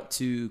 we want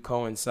to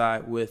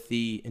coincide with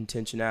the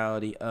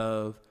intentionality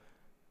of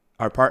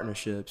our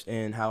partnerships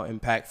and how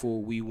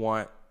impactful we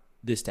want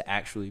this to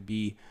actually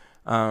be.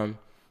 Now,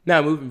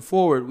 moving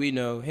forward, we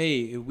know,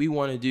 hey, if we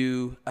want to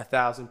do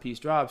 1,000-piece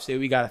drops, say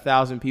we got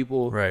 1,000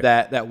 people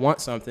that want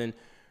something,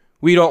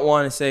 we don't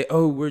want to say,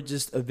 oh, we're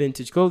just a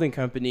vintage clothing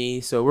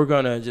company, so we're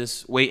going to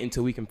just wait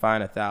until we can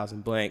find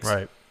 1,000 blanks.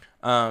 Right.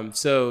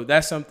 So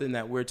that's something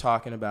that we're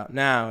talking about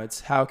now.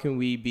 It's how can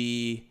we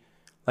be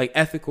like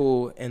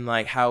ethical in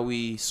like how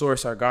we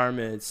source our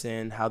garments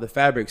and how the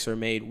fabrics are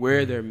made,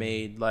 where they're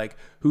made, like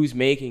who's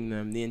making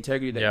them, the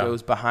integrity that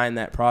goes behind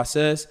that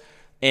process,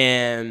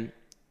 and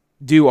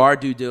do our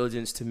due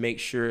diligence to make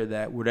sure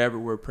that whatever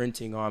we're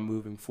printing on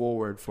moving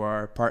forward for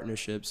our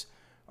partnerships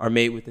are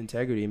made with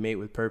integrity and made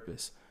with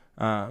purpose.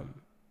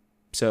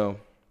 So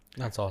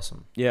that's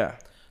awesome. Yeah.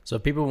 So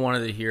if people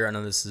wanted to hear, I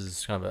know this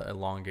is kind of an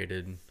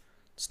elongated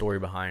story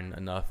behind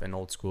Enough and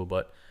Old School,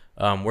 but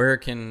where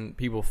can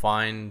people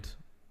find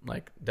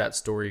like that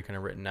story kind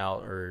of written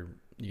out, or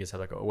you guys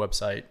have like a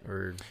website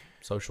or?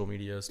 social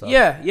media stuff?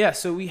 Yeah.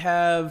 So we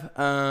have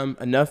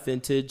Enough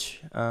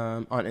Vintage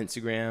on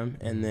Instagram,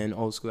 and then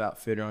Old School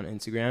Outfitter on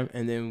Instagram,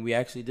 and then we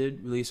actually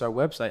did release our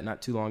website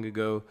not too long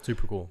ago.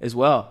 Super cool. As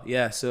well.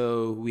 Yeah.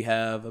 So we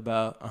have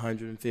about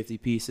 150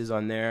 pieces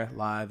on there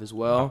live as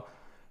well.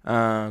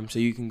 So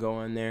you can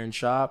go in there and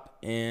shop,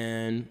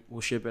 and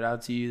we'll ship it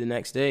out to you the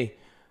next day.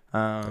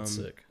 That's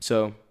sick.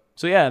 So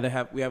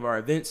yeah, we have our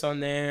events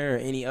on there, or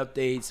any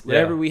updates,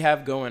 whatever we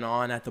have going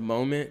on at the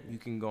moment. You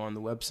can go on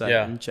the website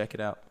and check it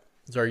out.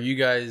 So are you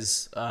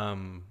guys?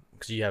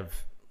 Because you have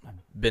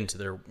been to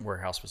their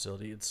warehouse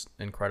facility, it's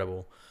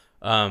incredible.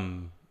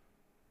 It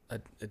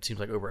seems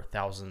like over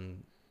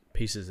 1,000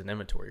 pieces in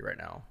inventory right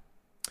now.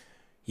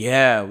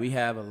 Yeah, we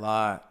have a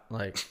lot.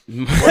 Like,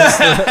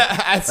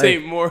 I'd say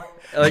more.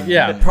 Like,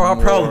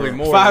 probably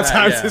more. 5 than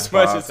times that, as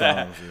much as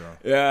that.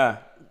 Yeah.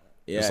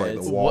 It's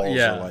like the walls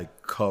are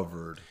like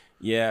covered.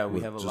 Yeah, we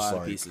have a lot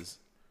of pieces.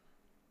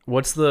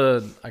 What's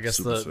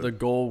the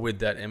goal with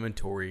that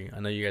inventory?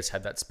 I know you guys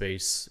have that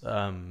space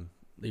that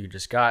you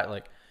just got.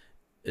 Like,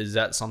 is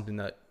that something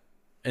that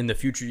in the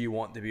future you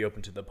want to be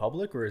open to the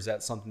public, or is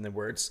that something that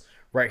where it's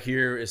right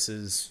here? This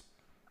is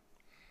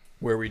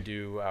where we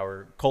do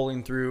our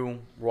culling through,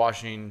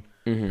 washing,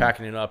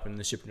 packing it up, and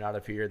then shipping it out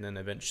of here, and then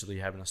eventually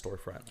having a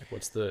storefront. Like,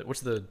 what's the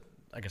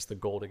the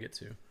goal to get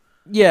to?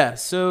 Yeah.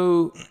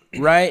 So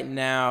right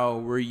now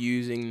we're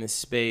using the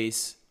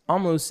space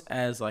almost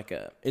as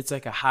it's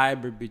like a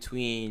hybrid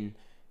between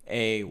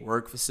a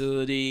work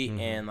facility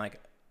and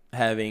like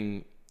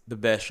having the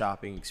best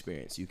shopping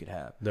experience you could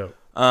have. Dope.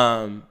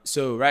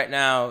 So right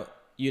now,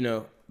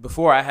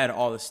 before I had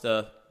all this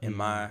stuff in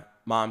my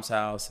mom's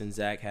house, and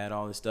Zach had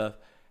all this stuff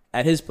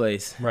at his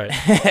place. Right.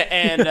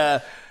 And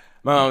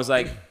my mom was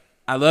like,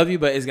 I love you,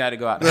 but it's got to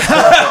go out.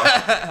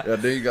 Yeah,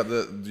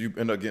 then you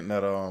end up getting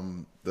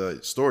that the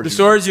storage unit.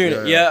 Storage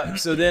unit. Yeah.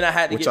 So then I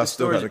had to which get I the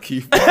still storage. had to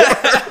keep.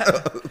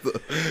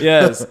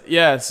 Yes.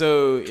 Yeah.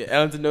 So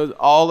Ellington knows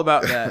all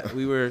about that.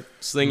 We were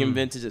slinging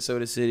vintage at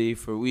Soda City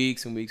for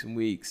weeks and weeks and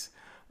weeks.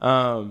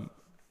 But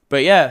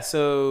yeah,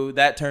 so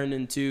that turned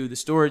into the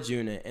storage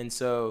unit. And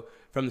so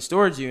from the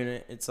storage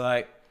unit, it's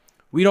like,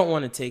 we don't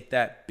want to take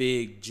that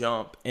big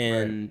jump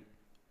and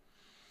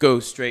go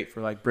straight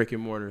for like brick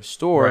and mortar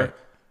store. Right.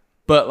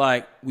 But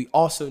like, we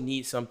also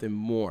need something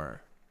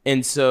more.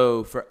 And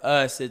so for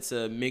us, it's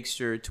a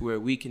mixture to where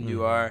we can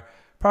do our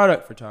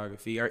product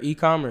photography, our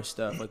e-commerce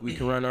stuff. Like, we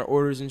can run our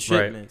orders and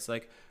shipments.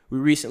 Like, we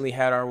recently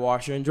had our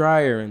washer and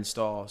dryer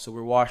installed. So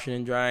we're washing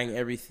and drying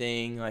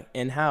everything like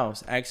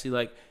in-house, actually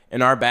like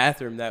in our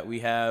bathroom that we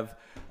have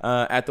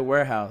at the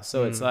warehouse.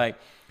 So it's like,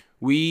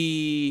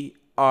 we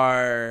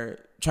are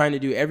trying to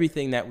do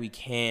everything that we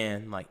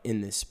can like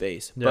in this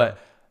space. Yeah. But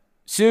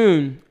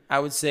soon, I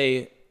would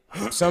say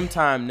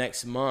sometime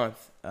next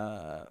month,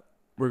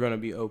 we're going to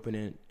be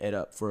opening it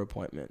up for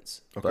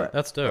appointments. Okay. But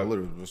that's dope. I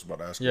literally was just about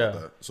to ask about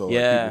that. So like,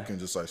 people can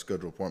just like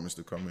schedule appointments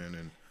to come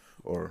in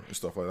or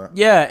stuff like that.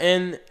 Yeah.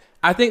 And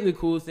I think the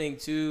cool thing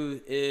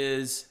too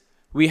is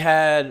we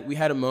had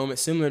a moment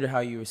similar to how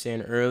you were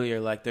saying earlier.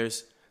 Like,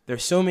 there's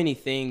so many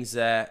things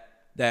that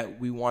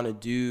we want to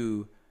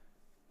do.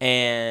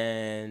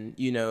 And,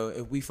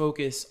 if we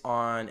focus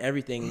on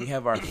everything, we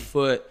have our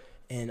foot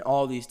in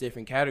all these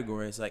different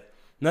categories. Like,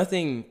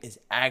 nothing is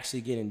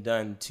actually getting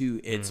done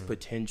to its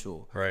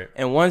potential. Right.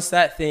 And once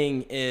that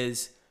thing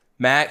is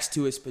maxed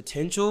to its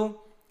potential,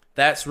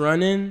 that's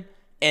running.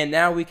 And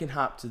now we can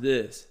hop to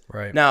this.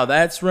 Right. Now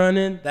that's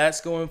running.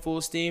 That's going full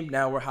steam.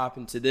 Now we're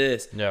hopping to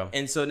this. Yeah.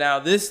 And so now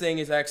this thing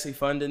is actually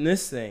funding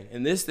this thing.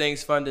 And this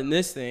thing's funding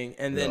this thing.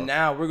 And then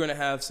now we're going to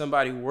have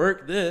somebody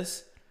work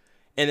this.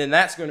 And then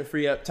that's going to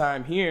free up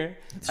time here.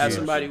 Have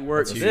somebody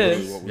work this.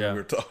 Really what we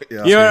were talking.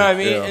 Yeah, you know what I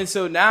mean? Yeah. And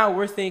so now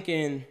we're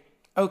thinking,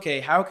 okay,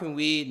 how can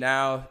we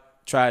now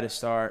try to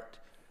start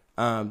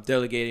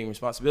delegating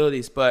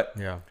responsibilities? But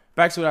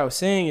back to what I was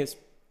saying, it's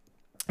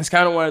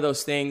kind of one of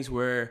those things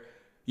where,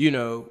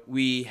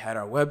 we had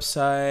our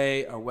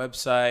website.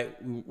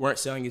 We weren't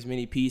selling as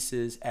many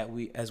pieces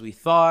as we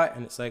thought.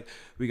 And it's like,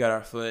 we got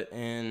our foot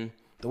in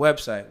the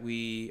website.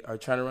 We are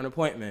trying to run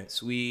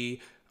appointments.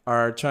 We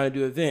are trying to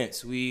do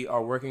events. We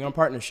are working on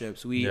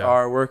partnerships. We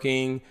are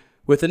working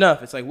with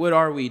Enough. It's like, what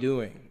are we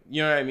doing?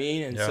 You know what I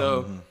mean? And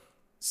so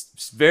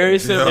it's very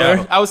similar.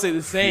 Yeah. I would say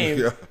the same.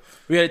 Yeah.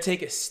 We had to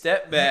take a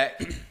step back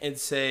and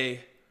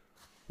say,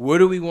 what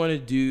do we want to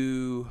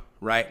do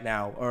right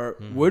now? Or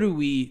what do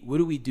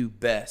we do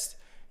best?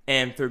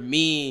 And for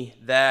me,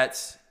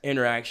 that's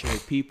interaction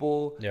with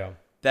people. Yeah.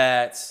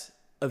 That's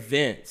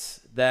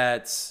events.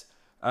 That's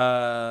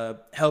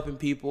helping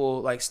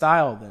people like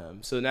style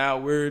them. So now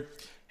we're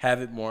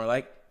having more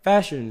like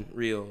fashion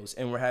reels,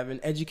 and we're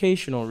having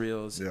educational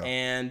reels,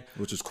 and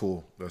which is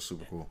cool. That's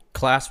super cool.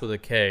 Class with a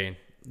K,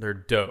 they're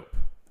dope.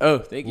 Oh,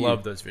 thank you.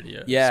 Love those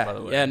videos. Yeah, by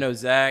the way. yeah. No,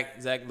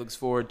 Zach looks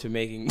forward to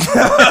making. I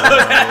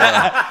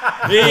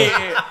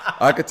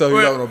could tell you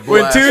having a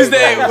blast.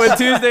 When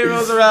Tuesday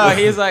rolls around,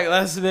 he's like,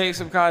 "Let's make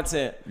some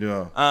content."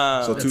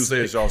 Yeah. So Tuesday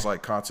is y'all's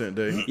like content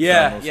day.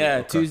 Yeah.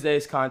 Okay.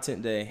 Tuesday's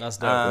content day. That's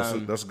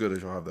dope. That's good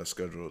that y'all have that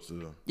scheduled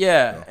too.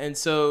 Yeah, and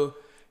so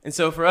And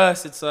so for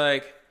us, it's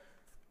like,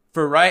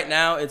 for right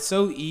now, it's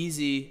so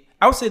easy.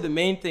 I would say the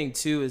main thing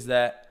too is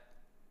that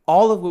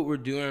all of what we're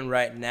doing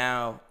right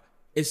now,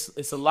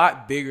 it's a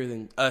lot bigger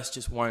than us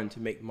just wanting to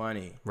make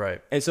money.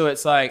 Right. And so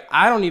it's like,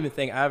 I don't even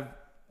think I've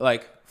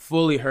like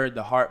fully heard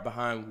the heart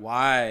behind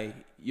why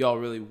y'all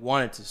really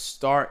wanted to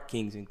start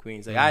Kings and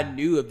Queens. Like I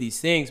knew of these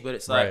things, but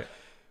it's like,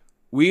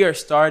 we are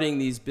starting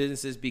these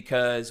businesses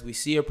because we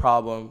see a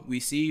problem. We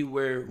see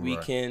where we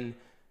can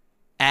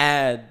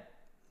add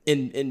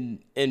and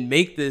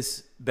make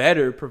this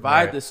better,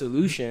 provide the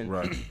solution.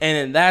 Right. And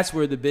then that's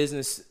where the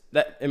business,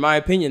 that in my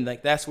opinion,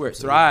 like that's where it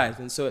thrives.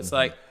 And so it's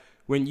like,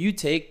 when you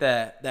take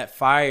that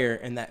fire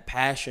and that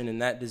passion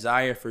and that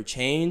desire for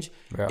change,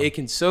 it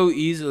can so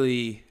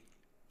easily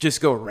just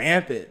go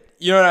rampant.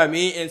 You know what I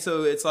mean? And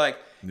so it's like,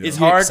 it's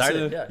hard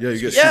to... Yeah, you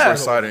get super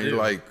excited. You're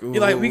like,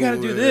 we got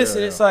to do this.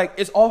 And it's like,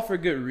 it's all for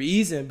good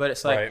reason, but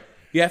it's like,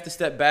 you have to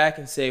step back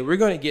and say, we're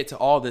going to get to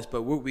all this,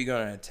 but what are we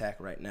going to attack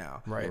right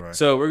now? Right.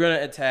 So we're going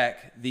to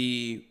attack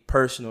the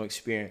personal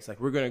experience. Like,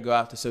 we're going to go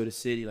out to Soda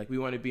City. Like, we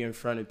want to be in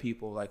front of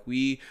people. Like,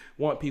 we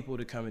want people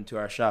to come into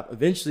our shop.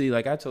 Eventually,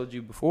 like I told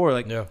you before,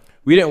 like,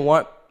 we didn't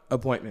want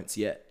appointments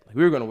yet. Like,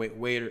 we were going to wait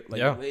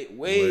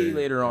way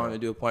later on to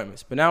do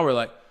appointments. But now we're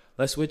like,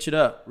 let's switch it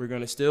up. We're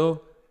going to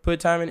still put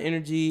time and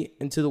energy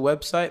into the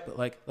website, but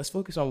like, let's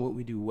focus on what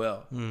we do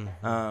well.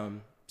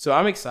 So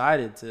I'm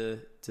excited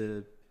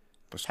to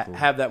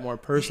have that more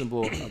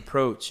personable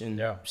approach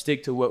and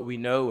stick to what we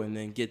know and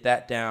then get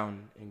that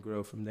down and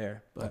grow from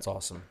there. But that's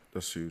awesome.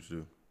 That's huge,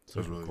 dude.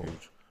 That's really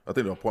huge. I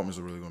think the appointments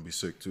are really going to be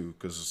sick too,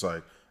 because it's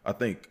like,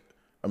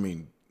 I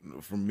mean,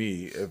 for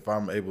me, if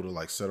I'm able to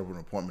like set up an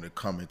appointment to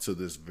come into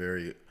this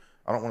very,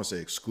 I don't want to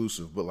say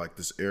exclusive, but like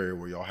this area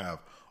where y'all have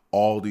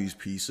all these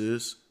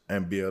pieces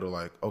and be able to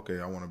like, okay,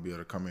 I want to be able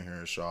to come in here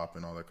and shop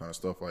and all that kind of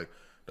stuff. Like,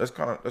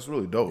 that's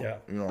really dope. Yeah.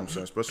 You know what I'm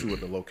saying? Especially with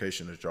the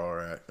location that y'all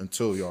are at,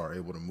 until y'all are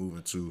able to move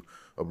into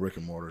a brick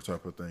and mortar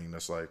type of thing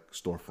that's like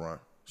storefront.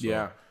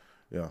 So,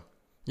 yeah.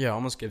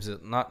 Almost gives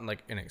it not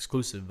like an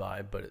exclusive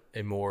vibe, but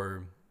a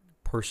more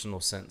personal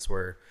sense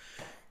where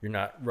you're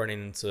not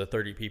running into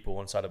 30 people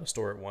inside of a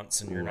store at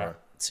once, and you're not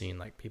seeing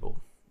like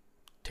people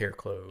tear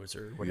clothes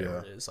or whatever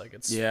it is. Like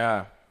it's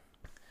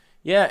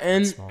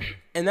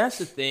and that's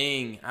the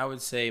thing. I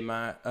would say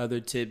my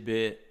other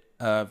tidbit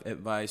of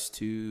advice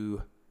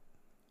to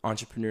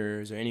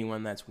entrepreneurs or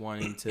anyone that's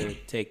wanting to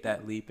take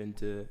that leap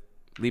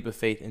of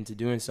faith into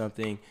doing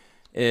something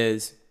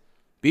is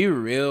be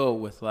real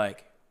with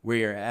like where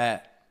you're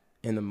at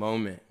in the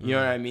moment. You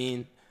know what I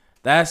mean?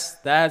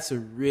 That's a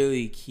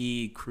really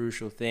key,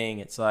 crucial thing.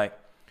 It's like,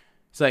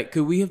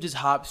 could we have just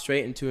hopped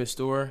straight into a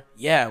store?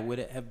 Yeah. Would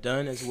it have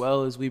done as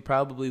well as we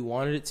probably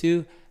wanted it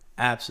to?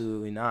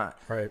 Absolutely not.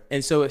 Right.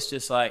 And so it's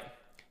just like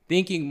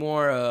thinking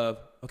more of,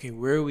 okay,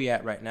 where are we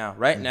at right now?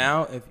 Right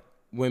now,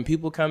 when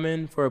people come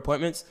in for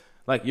appointments,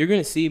 like you're going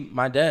to see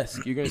my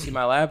desk. You're going to see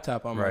my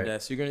laptop on my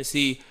desk. You're going to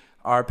see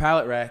our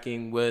pallet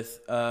racking with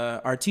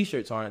our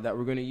T-shirts on it that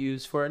we're going to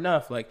use for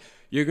enough. Like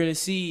you're going to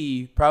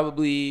see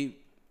probably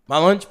my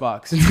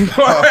lunchbox.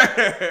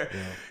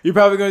 You're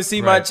probably going to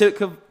see my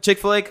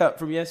Chick-fil-A cup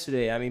from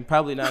yesterday. I mean,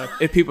 probably not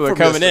if people are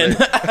coming in.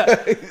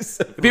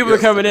 If people are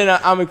coming in,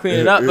 I'm going to clean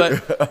it up.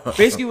 But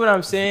basically what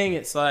I'm saying,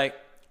 it's like,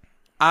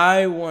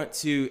 I want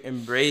to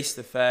embrace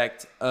the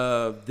fact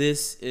of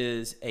this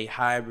is a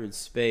hybrid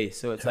space.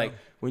 So it's like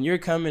when you're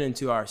coming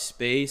into our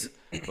space,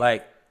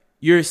 like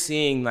you're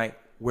seeing like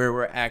where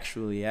we're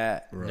actually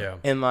at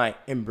and like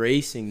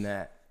embracing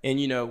that. And,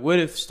 you know, what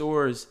if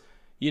stores,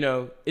 you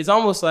know, it's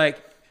almost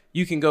like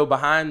you can go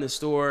behind the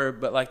store,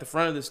 but like the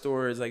front of the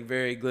store is like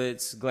very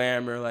glitz,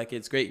 glamour, like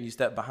it's great. And you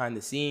step behind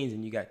the scenes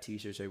and you got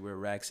T-shirts everywhere,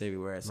 racks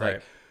everywhere. It's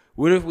like,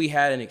 what if we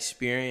had an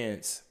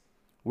experience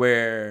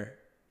where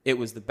it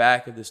was the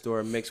back of the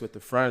store mixed with the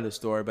front of the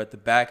store, but the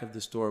back of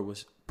the store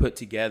was put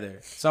together?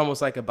 It's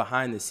almost like a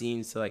behind the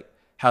scenes to like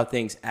how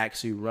things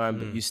actually run,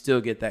 but you still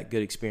get that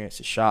good experience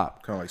to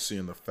shop. Kind of like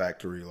seeing the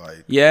factory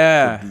like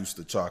produce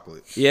the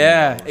chocolate.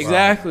 Yeah, you know,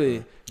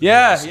 exactly.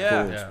 Yeah.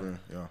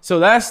 So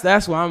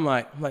that's why I'm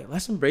like,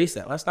 let's embrace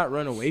that. Let's not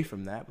run away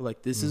from that. But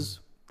like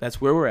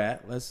that's where we're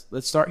at.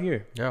 Let's start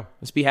here. Yeah.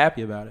 Let's be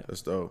happy about it.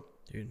 That's dope.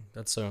 Dude,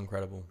 that's so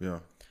incredible. Yeah.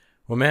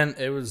 Well, man,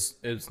 it was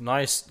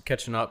nice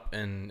catching up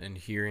and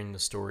hearing the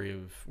story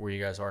of where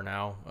you guys are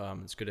now.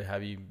 It's good to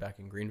have you back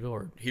in Greenville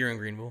or here in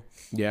Greenville.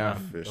 Yeah,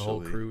 the whole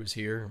crew is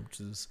here,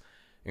 which is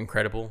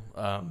incredible.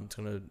 It's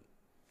gonna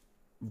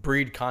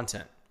breed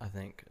content. I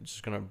think it's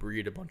just gonna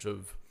breed a bunch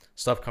of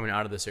stuff coming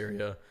out of this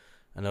area.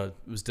 I know it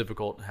was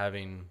difficult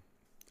having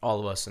all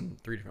of us in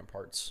 3 different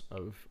parts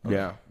of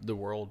the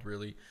world,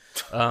 really,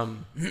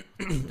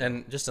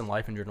 and just in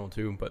life in general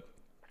too. But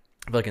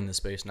I feel like in this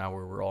space now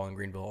where we're all in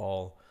Greenville,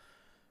 all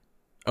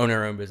own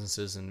our own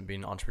businesses and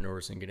being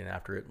entrepreneurs and getting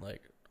after it,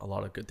 like a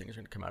lot of good things are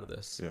going to come out of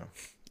this.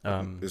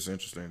 Yeah. It's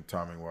interesting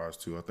timing wise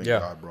too. I think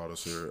God brought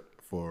us here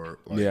for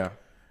like,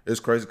 it's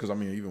crazy. Cause I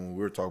mean, even when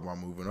we were talking about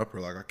moving up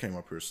here, like I came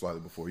up here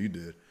slightly before you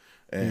did.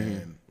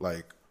 And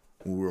like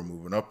when we were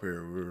moving up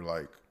here, we were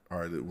like, all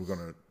right, we're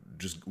going to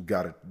just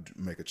got to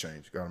make a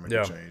change. Got to make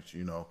Yeah. a change,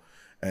 you know.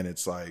 And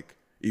it's like,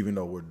 even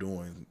though we're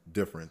doing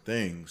different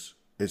things,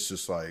 it's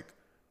just like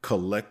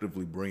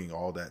collectively bringing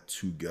all that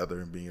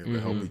together and being able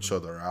to help each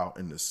other out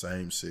in the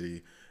same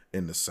city,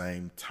 in the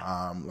same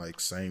time, like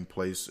same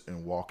place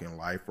and walk in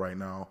life right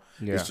now.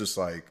 Yeah. It's just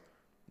like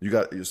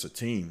it's a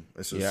team.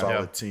 It's a solid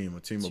Yeah. team, a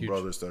team of huge.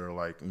 brothers that are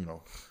like, you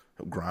know,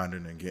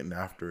 grinding and getting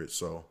after it.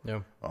 So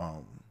Yeah.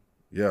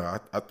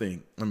 I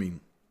think, I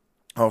mean,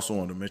 I also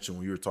wanted to mention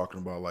when you were talking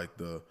about like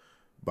the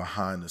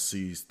behind the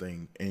scenes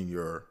thing in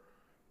your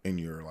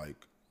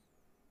like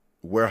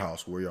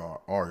warehouse where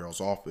y'all are,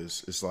 y'all's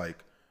office. It's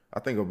like, I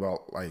think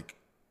about like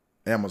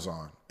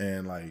Amazon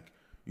and like,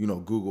 you know,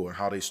 Google and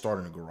how they start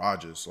in the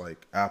garages,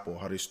 like Apple,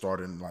 how they start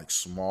in like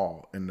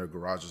small in their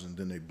garages and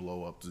then they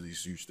blow up to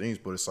these huge things.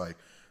 But it's like,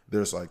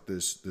 there's like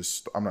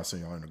this, I'm not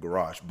saying y'all in the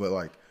garage, but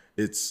like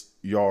it's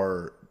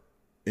y'all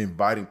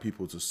inviting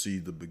people to see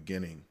the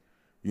beginning.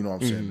 You know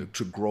what I'm saying?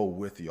 To grow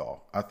with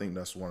y'all. I think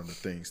that's one of the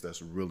things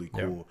that's really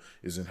cool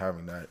is in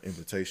having that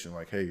invitation.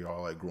 Like, hey,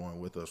 y'all like growing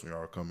with us when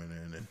y'all are coming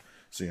in and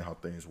seeing how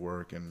things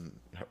work and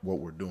what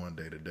we're doing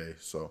day to day.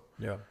 So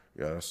Yeah.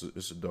 it's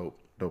a dope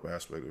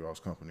aspect of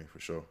y'all's company for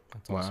sure.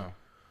 That's awesome. Wow.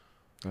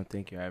 Oh,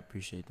 thank you. I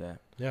appreciate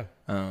that. Yeah.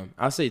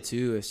 I'll say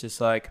too, it's just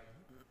like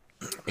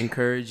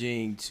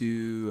encouraging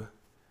to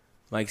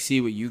like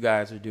see what you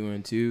guys are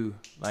doing too,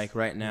 like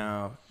right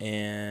now.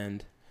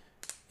 And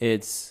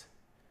it's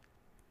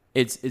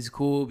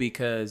cool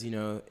because, you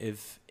know,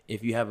 if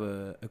you have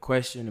a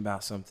question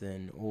about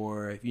something,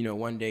 or if, you know,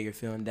 one day you're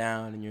feeling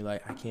down and you're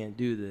like, I can't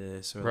do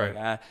this, or Right.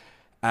 like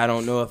I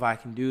don't know if I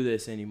can do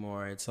this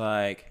anymore. It's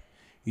like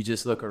you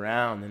just look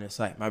around and it's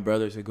like my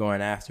brothers are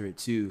going after it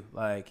too.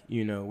 Like,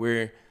 you know,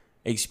 we're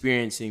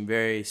experiencing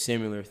very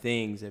similar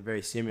things at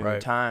very similar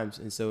Right. times.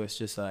 And so it's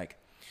just like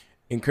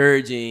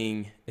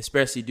encouraging,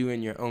 especially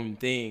doing your own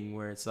thing,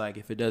 where it's like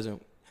if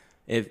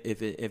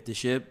the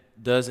ship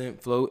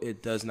doesn't float,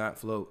 it does not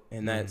float,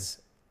 and that's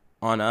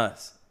on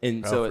us.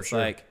 And so for it's sure.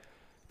 like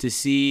to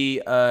see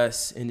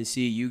us and to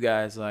see you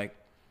guys like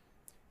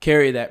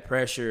carry that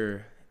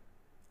pressure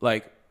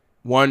like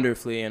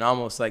wonderfully and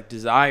almost like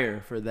desire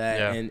for that,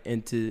 Yeah.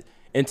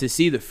 and to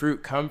see the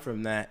fruit come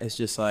from that, it's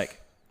just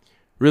like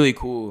really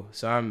cool.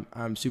 So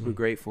I'm super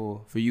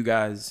grateful for you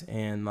guys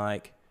and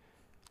like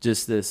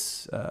just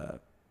this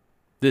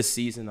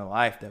season of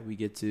life that we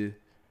get to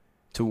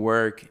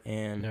work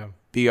and Yeah.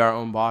 be our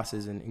own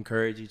bosses and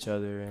encourage each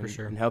other and, For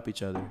sure. and help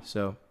each other.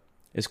 So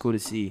it's cool to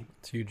see.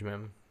 It's huge,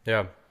 man.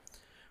 Yeah.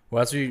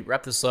 Well, as we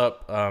wrap this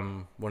up,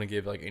 want to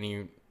give like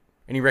any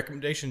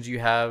recommendations you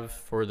have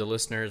for the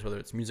listeners, whether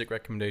it's music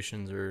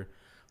recommendations or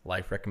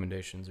life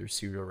recommendations or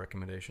cereal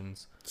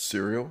recommendations.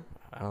 Cereal?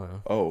 I don't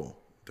know. Oh,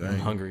 dang. I'm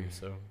hungry,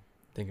 so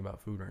thinking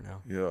about food right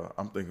now. Yeah,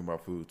 I'm thinking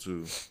about food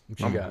too. What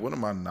you got? What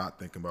am I not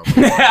thinking about?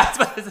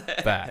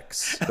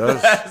 Facts.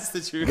 That's the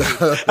truth.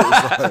 it's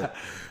like,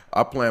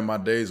 I plan my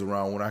days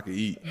around when I can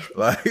eat.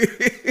 Like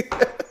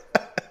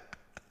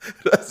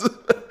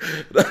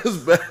that's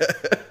bad.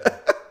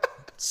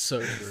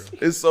 So true.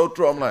 It's so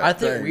true. I'm like, I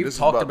think dang, we've this is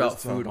talked about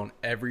this time. food on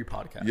every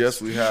podcast.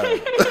 Yes, we have.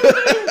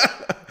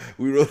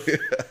 We really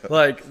have.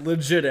 Like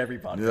legit every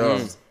podcast.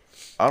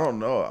 Yeah. I don't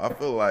know. I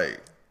feel like,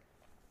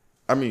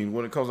 I mean,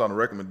 when it comes down to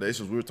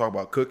recommendations, we were talking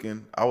about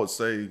cooking. I would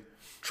say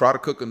try to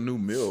cook a new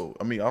meal.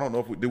 I mean, I don't know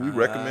if did we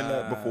recommend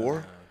that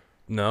before?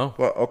 No.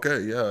 But okay,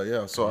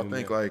 yeah. So I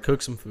think like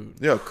Cook some food.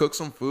 yeah, cook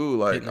some food.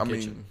 Like in the I mean,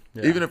 kitchen.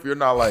 Yeah. even if you're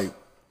not like,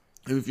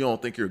 even if you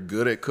don't think you're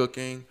good at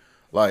cooking,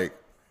 like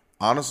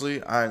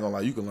honestly, I ain't gonna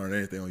lie, you can learn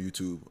anything on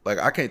YouTube. Like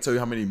I can't tell you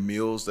how many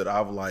meals that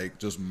I've like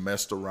just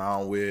messed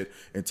around with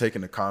and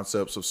taken the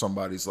concepts of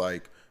somebody's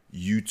like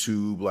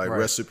YouTube like Right.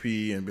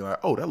 recipe and be like,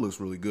 oh, that looks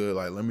really good.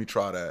 Like let me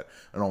try that.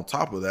 And on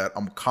top of that,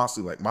 I'm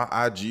constantly like my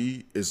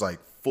IG is like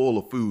full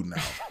of food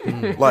now.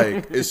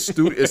 Like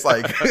it's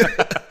like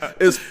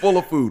it's full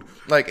of food.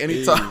 Like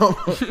anytime.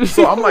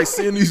 So I'm like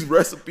seeing these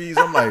recipes,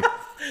 I'm like,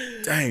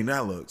 dang,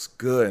 that looks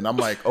good. And I'm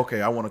like,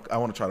 okay, I want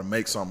to try to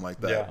make something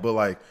like that. Yeah. But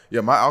like,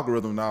 yeah, my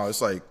algorithm now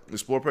it's like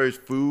explore page,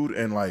 food,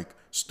 and like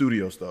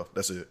studio stuff.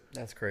 That's it.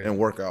 That's crazy. And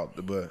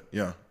workout. But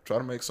yeah, try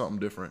to make something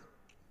different.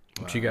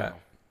 What you got?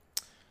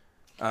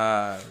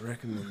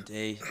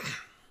 Recommendation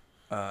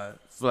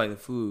for like the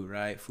food,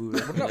 right? Food.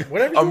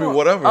 Whatever. I mean,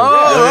 whatever.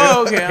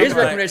 Oh, okay. His I'm like,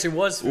 recommendation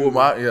was food.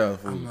 Well, my yeah.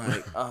 I'm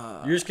like,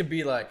 Yours could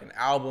be like an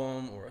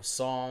album or a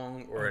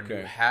song or a new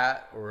Okay.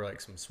 hat or like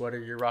some sweater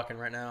you're rocking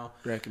right now.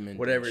 recommendations.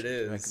 Whatever it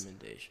is.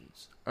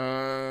 Recommendations.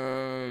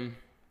 I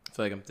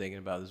feel like I'm thinking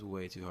about this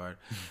way too hard.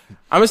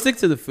 I'm gonna stick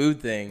to the food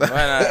thing. Why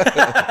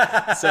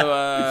not?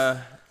 So,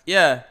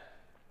 yeah.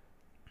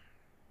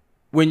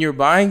 When you're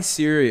buying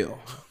cereal,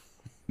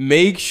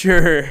 make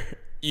sure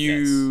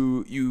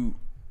you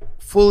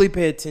fully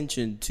pay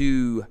attention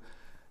to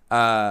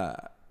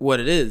what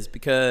it is,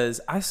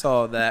 because I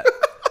saw that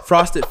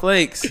Frosted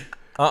Flakes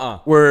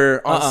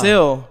were on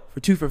sale for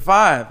 2 for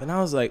 $5, and I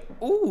was like,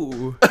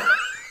 ooh,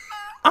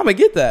 I'm gonna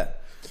get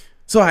that.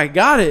 So I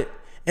got it,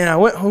 and I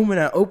went home and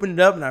I opened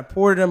it up and I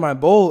poured it in my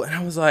bowl, and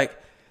I was like,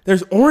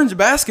 there's orange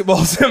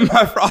basketballs in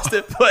my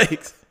Frosted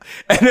Flakes.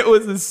 and it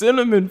was a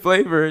cinnamon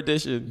flavor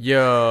edition.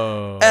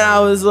 Yo. And I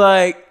was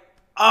like,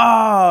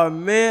 oh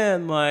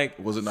man, like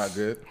Was it not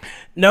good?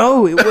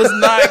 no, it was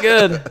not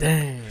good.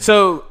 Dang.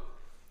 So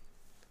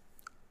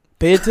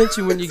pay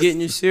attention when you're getting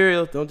your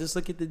cereal. Don't just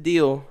look at the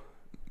deal,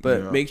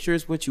 but Yeah. make sure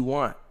it's what you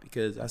want.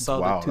 Because I saw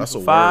Wow, the 2 that's for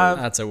a $5.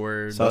 That's a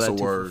word. Saw That's that a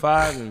 2 word. for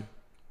 $5, and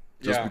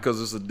Just Yeah. because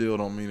it's a deal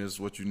don't mean it's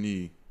what you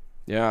need.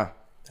 yeah,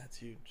 That's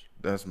huge.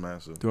 That's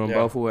massive. threw them Yeah.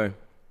 both away.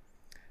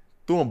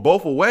 Threw them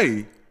both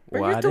away.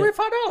 Bro, Well, you're I throwing didn't-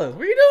 $5.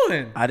 What are you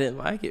doing? I didn't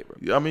like it,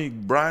 bro. I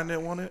mean, Brian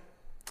didn't want it.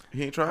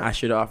 He ain't tried. I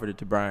should have offered it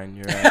to Brian.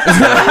 You're right.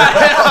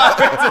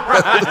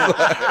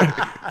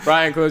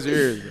 Brian, close your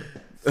ears.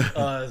 Bro.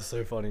 That's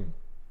so funny.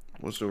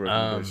 What's your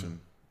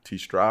recommendation? T.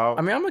 Stroud.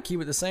 I mean, I'm gonna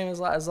keep it the same as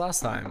last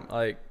time.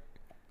 Like,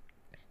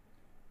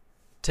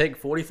 take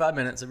 45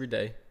 minutes every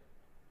day.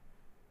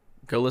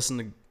 Go listen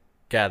to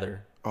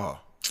Gather oh, man,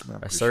 I by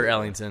appreciate Sir that.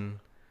 Ellington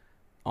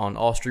on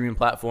all streaming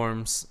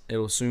platforms. It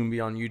will soon be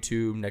on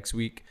YouTube next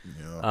week.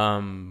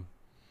 Yeah.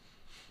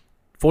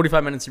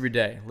 45 minutes every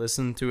day.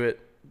 Listen to it,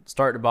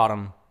 start to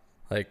bottom.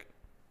 Like,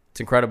 it's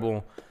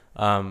incredible.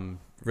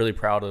 Really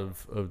proud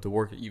of the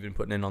work that you've been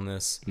putting in on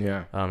this.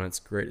 Yeah. It's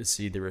great to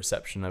see the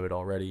reception of it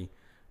already.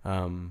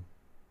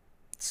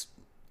 It's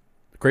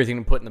a great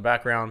thing to put in the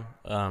background,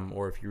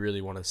 or if you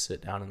really want to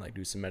sit down and like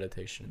do some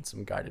meditation and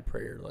some guided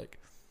prayer. Like,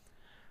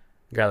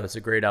 God, that's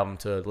a great album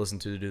to listen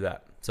to do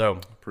that. So,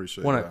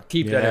 Appreciate want to that.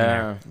 keep that in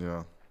there.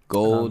 Yeah.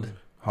 Gold.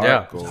 Heart.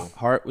 yeah. Gold.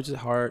 Heart. Which is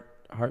heart.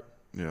 Heart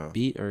Yeah.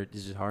 beat or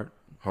is it heart?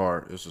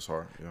 Hard. It's just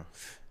hard. Yeah.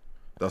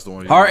 That's the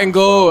one. you Heart use. and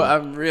gold.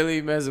 I'm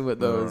really messing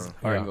with those. Yeah.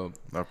 Heart and Yeah. gold.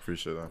 I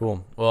appreciate that.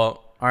 Cool.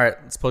 Well, all right.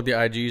 Let's plug the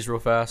IGs real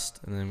fast,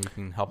 and then we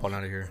can hop on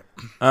out of here.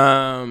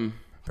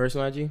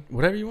 Personal IG.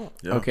 Whatever you want.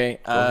 Yeah. Okay.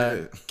 Go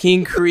ahead.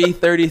 King Cree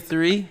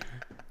 33.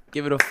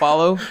 Give it a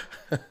follow.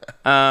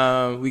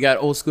 We got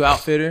Old School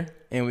Outfitter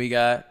and we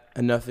got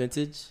Enough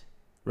Vintage.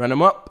 Run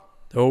them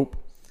up. Dope.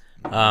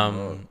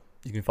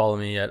 You can follow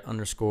me at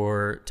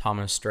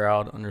 _Thomas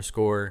Stroud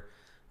 _.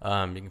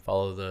 You can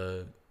follow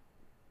the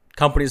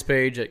company's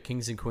page at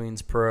Kings and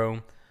Queens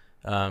Pro,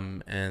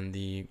 and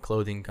the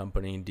clothing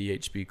company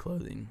DHB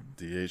Clothing.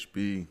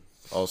 DHB.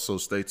 Also,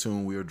 stay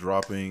tuned. We are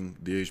dropping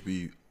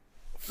DHB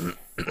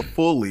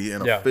fully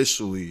and Yeah.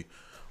 officially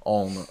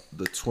on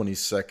the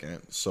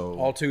 22nd. So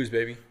All twos,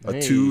 baby. a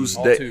Hey. Tuesday,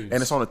 All twos.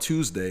 and it's on a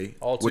Tuesday,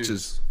 All which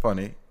twos. is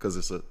funny because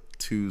it's a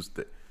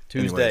Tuesday.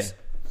 Tuesday. Anyways,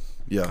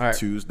 yeah, right.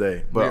 Tuesday.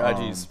 What But are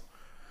your IGs?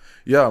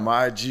 yeah,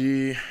 my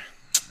IG.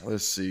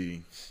 Let's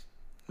see.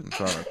 I'm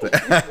trying to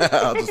think.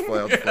 I'll just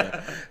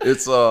play.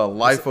 It's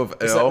Life of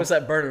L. What's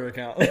that burner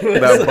account? That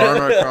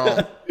burner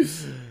account.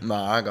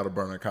 Nah, I ain't got a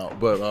burner account.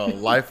 But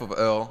Life of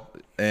L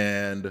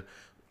and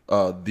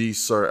the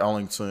Sir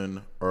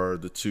Ellington are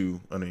the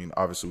two. I mean,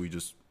 obviously, we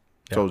just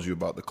told you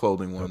about the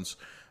clothing ones.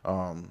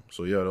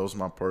 So yeah, those are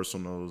my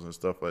personals and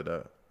stuff like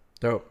that.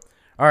 Dope.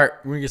 All right,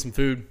 we're gonna get some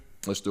food.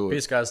 Let's do it.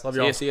 Peace, guys. Love See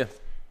y'all. ya. See ya.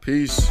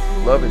 Peace,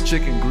 love, and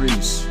chicken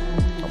grease.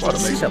 I'm about to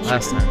See make that some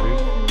last chicken.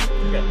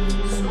 time,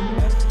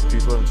 dude.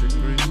 Peace, love, and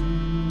chicken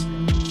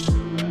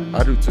grease.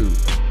 I do too.